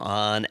doubling down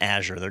on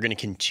Azure. They're going to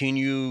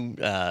continue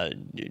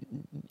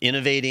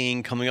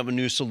innovating, coming up with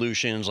new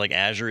solutions. Like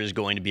Azure is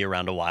going to be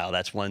around a while.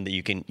 That's one that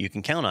you can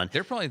count on.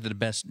 They're probably the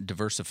best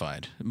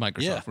diversified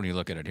Microsoft when you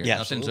look at it here. Yeah,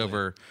 Nothing's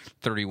over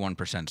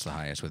 31% is the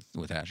highest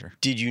with Azure.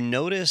 Did you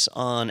notice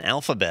on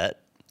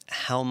Alphabet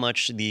how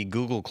much the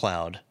Google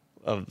Cloud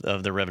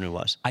of the revenue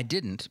was? I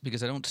didn't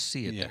because I don't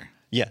see it there.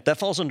 Yeah, that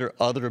falls under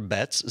other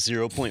bets,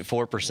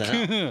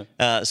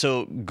 0.4%.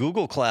 So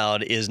Google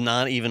Cloud is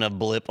not even a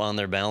blip on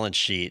their balance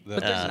sheet.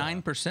 But there's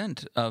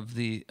 9% of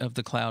the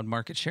cloud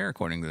market share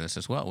according to this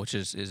as well, which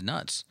is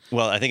nuts.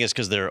 Well, I think it's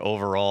because they're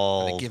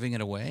overall. Are they giving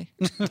it away?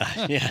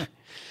 Yeah,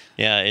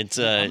 it's.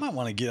 I might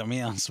want to get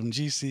me on some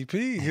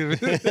GCP.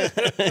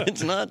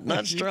 It's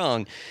not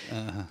strong.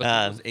 But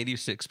that was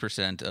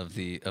 86% of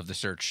the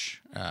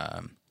search.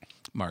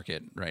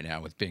 Market right now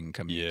with Bing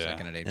coming in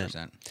second at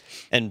 8%.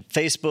 And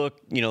Facebook,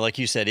 like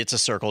you said, it's a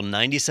circle.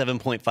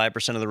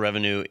 97.5% of the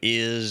revenue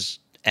is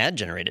ad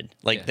generated.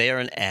 Like they are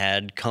an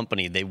ad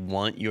company. They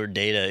want your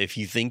data. If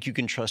you think you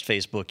can trust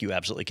Facebook, you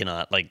absolutely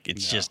cannot. Like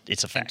it's a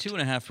fact. And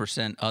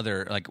 2.5%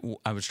 other, like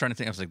I was trying to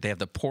think, I was like, they have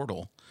the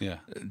Portal device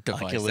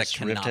Oculus that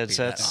cannot Rift be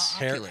headsets.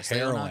 that. Oculus,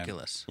 they own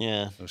Oculus.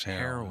 Yeah. Those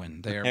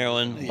Heroin.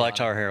 Heroin, black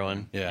tar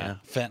heroin. Yeah.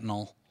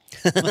 Fentanyl.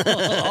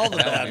 All the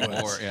bad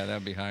ones. Yeah,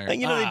 that'd be higher. They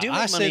do make I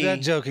money. say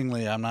that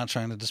jokingly. I'm not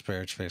trying to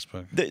disparage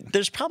Facebook.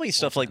 There's probably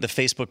stuff like the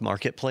Facebook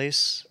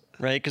Marketplace,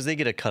 right? Because they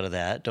get a cut of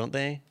that, don't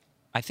they?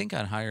 I think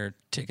on higher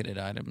ticketed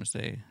items,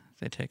 they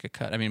take a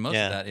cut. I mean, most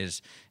of that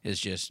is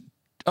just.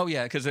 Oh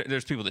yeah, because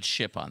there's people that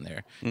ship on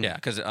there. Yeah,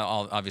 because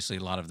obviously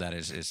a lot of that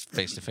is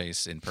face to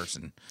face in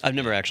person. I've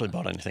never actually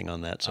bought anything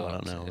on that, so I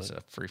don't know. It's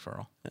a free for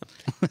all. Yeah.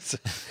 It's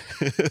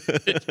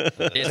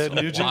Ted a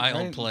Nugent, wild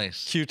right?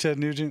 place. Cue Ted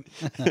Nugent.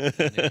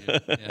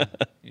 Yeah,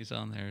 he's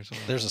on there as well.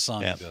 There's a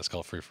song he does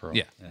called Free for All.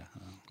 Yeah.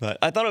 But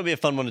I thought it would be a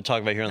fun one to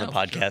talk about here on the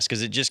podcast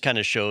because it just kind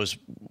of shows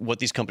what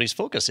these companies'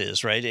 focus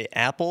is, right?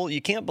 Apple,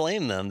 you can't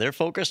blame them. They're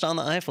focused on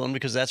the iPhone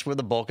because that's where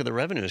the bulk of the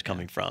revenue is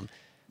coming from.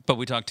 But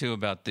we talked too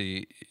about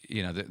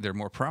they're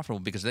more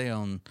profitable because they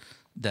own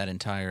that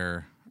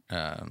entire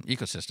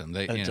ecosystem.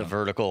 It's a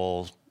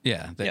vertical.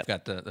 Yeah, they've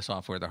got the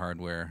software, the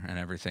hardware, and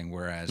everything.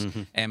 Whereas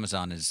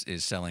Amazon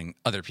is selling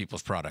other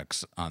people's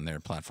products on their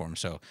platform,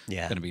 so it's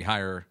going to be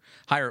higher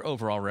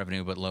overall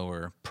revenue, but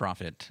lower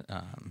profit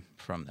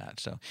from that.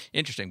 So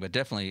interesting, but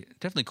definitely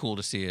cool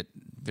to see it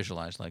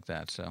visualized like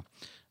that. So.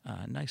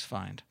 Nice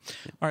find.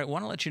 All right,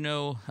 want to let you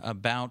know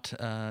about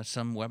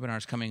some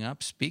webinars coming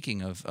up.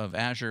 Speaking of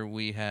Azure,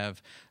 we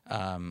have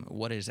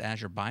what is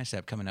Azure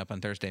Bicep coming up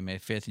on Thursday, May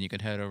 5th, and you can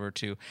head over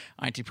to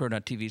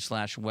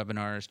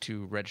itpro.tv/webinars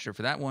to register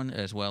for that one,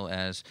 as well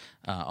as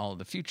all of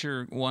the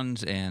future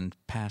ones and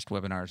past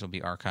webinars will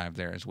be archived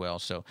there as well.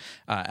 So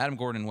Adam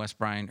Gordon and Wes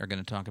Bryant are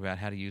going to talk about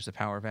how to use the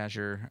power of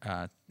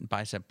Azure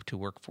Bicep to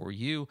work for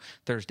you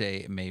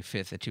Thursday, May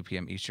 5th at 2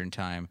 p.m. Eastern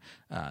Time,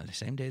 the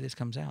same day this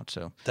comes out.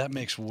 So That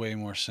makes way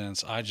more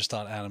sense. I just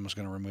thought Adam was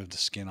going to remove the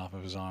skin off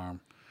of his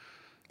arm.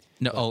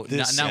 no,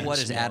 this not what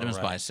sounds is more Adam's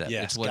right. bicep.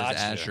 Yes, it's what is gotcha,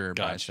 Azure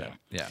gotcha. bicep.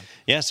 Yeah,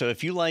 Yeah, so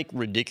if you like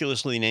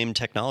ridiculously named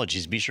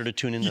technologies, be sure to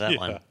tune into that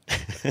one.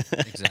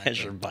 exactly.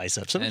 Azure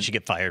Bicep. Somebody And- should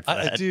get fired for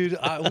that. Dude,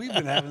 we've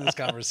been having this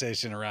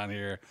conversation around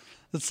here.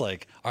 It's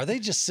like, are they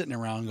just sitting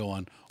around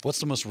going, what's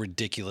the most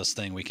ridiculous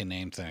thing we can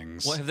name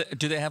things? What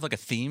do they have like a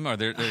theme? Or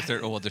there's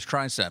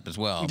tricep as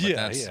well. But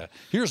Yeah.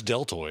 Here's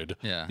deltoid.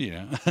 Yeah. You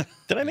know?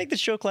 Did I make this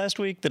joke last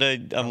week that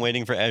I'm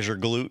waiting for Azure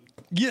Glute?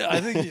 Yeah,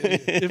 I think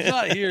if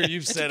not here,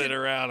 you've said it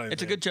around.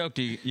 It's a good joke.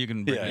 You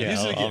can bring Yeah, it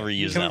yeah. up. I'll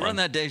reuse Can that we run one.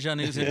 that Deja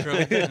News intro?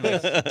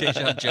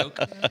 Deja joke.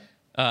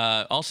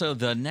 Also,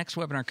 the next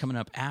webinar coming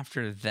up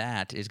after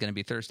that is going to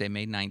be Thursday,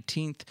 May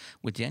 19th,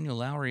 with Daniel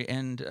Lowry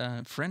and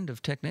friend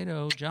of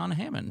TechNado, John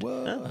Hammond.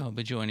 I'll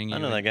be joining you. I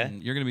know that guy.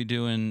 And you're going to be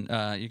doing,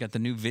 you got the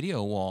new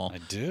video wall I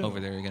do. over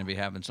there you're going to be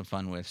having some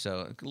fun with.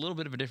 So a little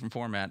bit of a different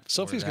format for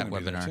Sophie's that gonna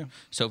be there, webinar. too.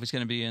 Sophie's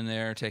going to be in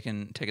there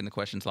taking the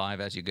questions live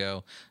as you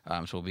go.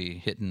 So we'll be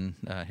hitting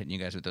you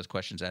guys with those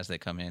questions as they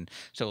come in.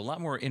 So a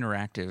lot more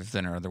interactive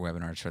than our other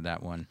webinars for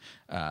that one.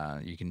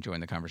 You can join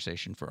the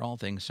conversation for all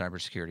things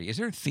cybersecurity. Is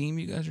there a theme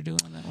you guys are doing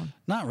on that one?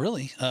 Not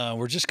really.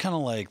 We're just kind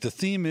of like, the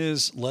theme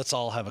is let's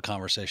all have a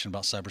conversation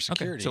about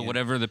cybersecurity. Okay, so And-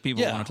 whatever the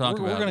people want to talk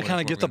we're about. going to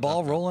kind of get the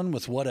ball rolling. rolling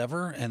with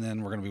whatever, and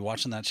then we're going to be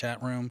watching that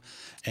chat room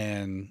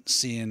and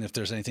seeing if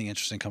there's anything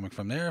interesting coming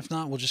from there. If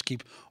not, we'll just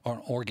keep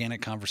our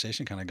organic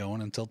conversation kind of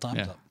going until time's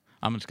Yeah. up.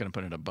 I'm just going to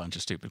put in a bunch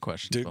of stupid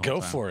questions. Dude, the whole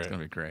go time. for It's it. going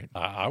to be great.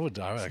 I would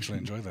actually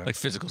enjoy that. Like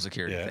physical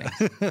security Yeah.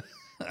 things.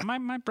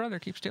 my brother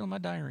keeps stealing my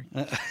diary.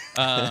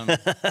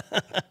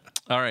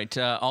 All right.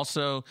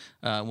 Also,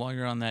 while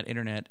you're on that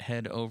internet,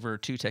 head over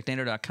to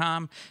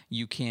technado.com.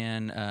 You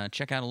can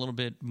check out a little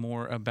bit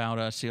more about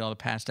us, see all the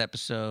past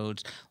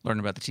episodes, learn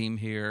about the team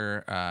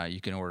here. You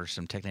can order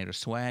some Technado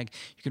swag.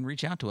 You can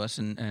reach out to us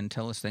and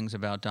tell us things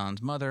about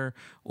Don's mother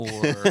or,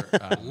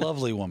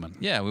 Lovely woman.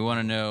 yeah, we want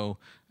to know,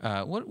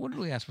 what did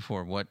we ask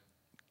before? What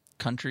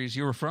countries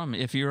you were from,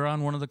 if you're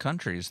on one of the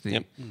countries,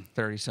 the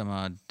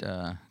 30-some-odd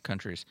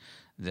countries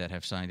that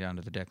have signed on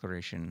to the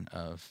Declaration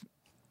of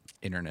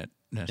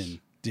Internetness.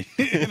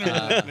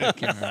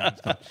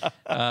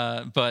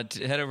 But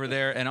head over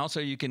there, and also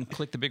you can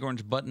click the big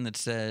orange button that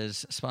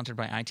says sponsored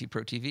by IT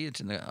Pro TV. It's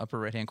in the upper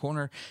right-hand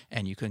corner,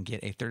 and you can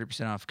get a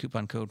 30% off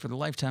coupon code for the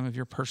lifetime of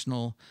your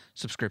personal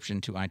subscription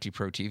to IT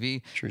Pro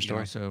TV. True You can story.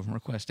 also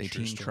request a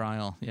team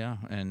trial,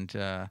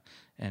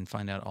 and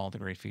find out all the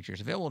great features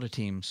available to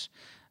teams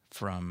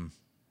from,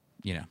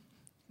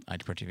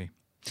 IT Pro TV.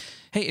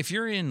 Hey, if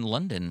you're in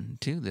London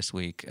too this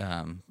week,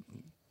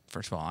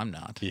 first of all, I'm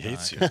not. He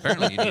hates you.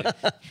 Apparently,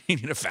 you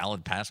need a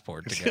valid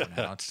passport to go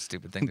now. It's a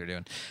stupid thing they're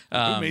doing.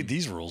 Who made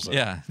these rules up?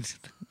 Yeah,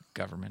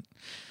 government.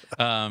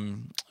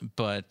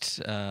 But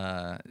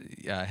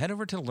head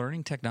over to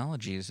Learning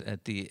Technologies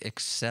at the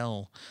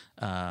Excel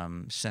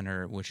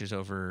Center, which is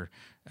over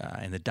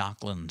in the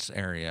Docklands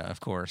area, of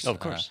course. Of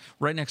course.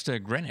 Right next to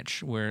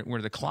Greenwich, where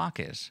the clock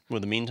is.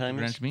 With the meantime,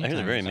 I Greenwich hear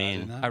they're very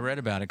Mean mean. I read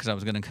about it because I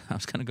was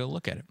gonna go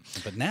look at it.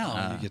 But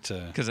now you get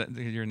to Because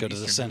you're in go to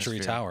the Eastern Century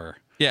Hemisphere. Tower.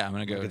 Yeah, I'm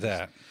gonna go Look at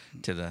that.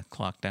 to the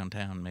clock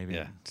downtown. Maybe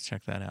Yeah.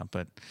 check that out.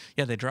 But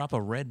yeah, they drop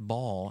a red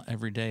ball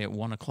every day at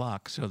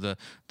 1:00, so the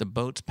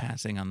boats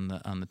passing on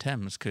the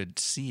Thames could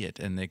see it,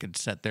 and they could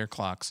set their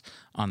clocks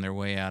on their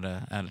way out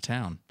of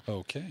town,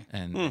 Okay.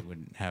 and they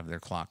would have their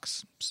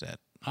clocks set.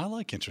 I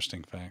like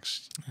interesting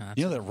facts. that's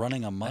You know that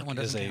running amok one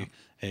is doesn't a, count.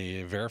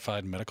 a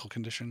verified medical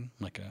condition?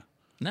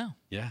 No,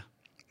 Yeah.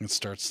 It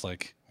starts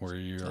like where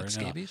you are like right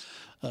scabies.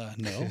 now.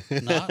 No,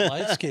 not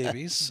like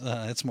scabies.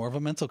 It's more of a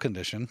mental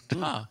condition.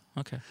 Oh,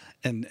 okay.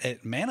 And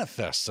it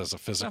manifests as a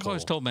I've physical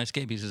always told my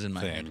scabies is in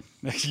my head.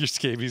 thing. Your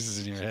scabies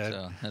is in your head.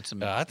 So that's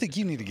I think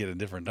you need to get a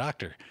different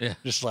doctor. Yeah.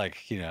 Just like,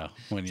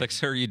 when It's like,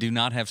 sir, you do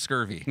not have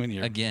scurvy. when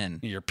your Again.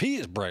 your pee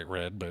is bright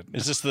red, but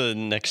Is this the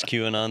next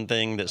QAnon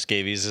thing that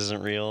scabies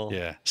isn't real?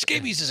 yeah.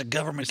 Scabies is a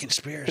government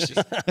conspiracy.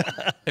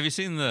 Have you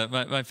seen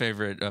my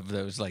favorite of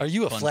those? Like, Are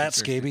you a fun flat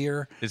pictures?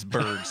 scabier? It's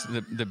birds.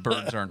 the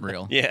birds aren't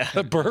real. Yeah.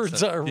 The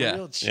birds are Yeah.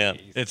 real. Yeah.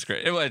 It's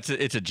great. Well, it's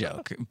a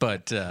joke,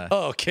 but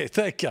Oh, okay,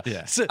 thank God.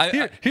 Yeah. So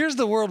here's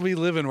the world we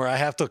live in where I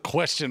have to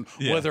question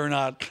whether or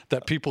not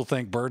that people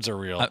think birds are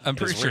real. I'm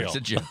pretty is sure real. it's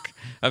a joke.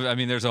 I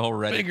mean, there's a whole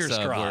Reddit Fingers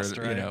sub crossed,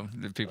 where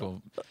right? the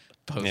people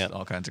post Yeah.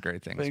 all kinds of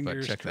great things.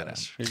 Fingers but check that out.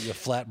 crossed. Are you a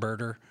flat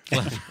birder?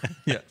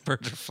 Yeah,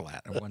 birds are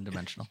flat or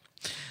one-dimensional.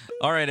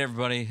 All right,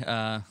 everybody.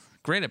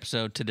 Great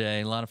episode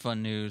today. A lot of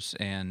fun news,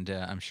 and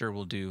I'm sure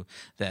we'll do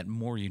that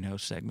more you know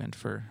segment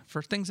for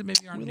things that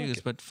maybe aren't news,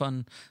 but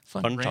fun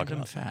Fun to talk random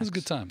about. facts. It was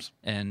good times.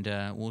 And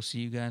we'll see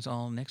you guys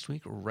all next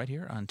week right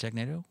here on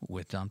TechNado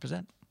with Don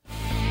Pizzette.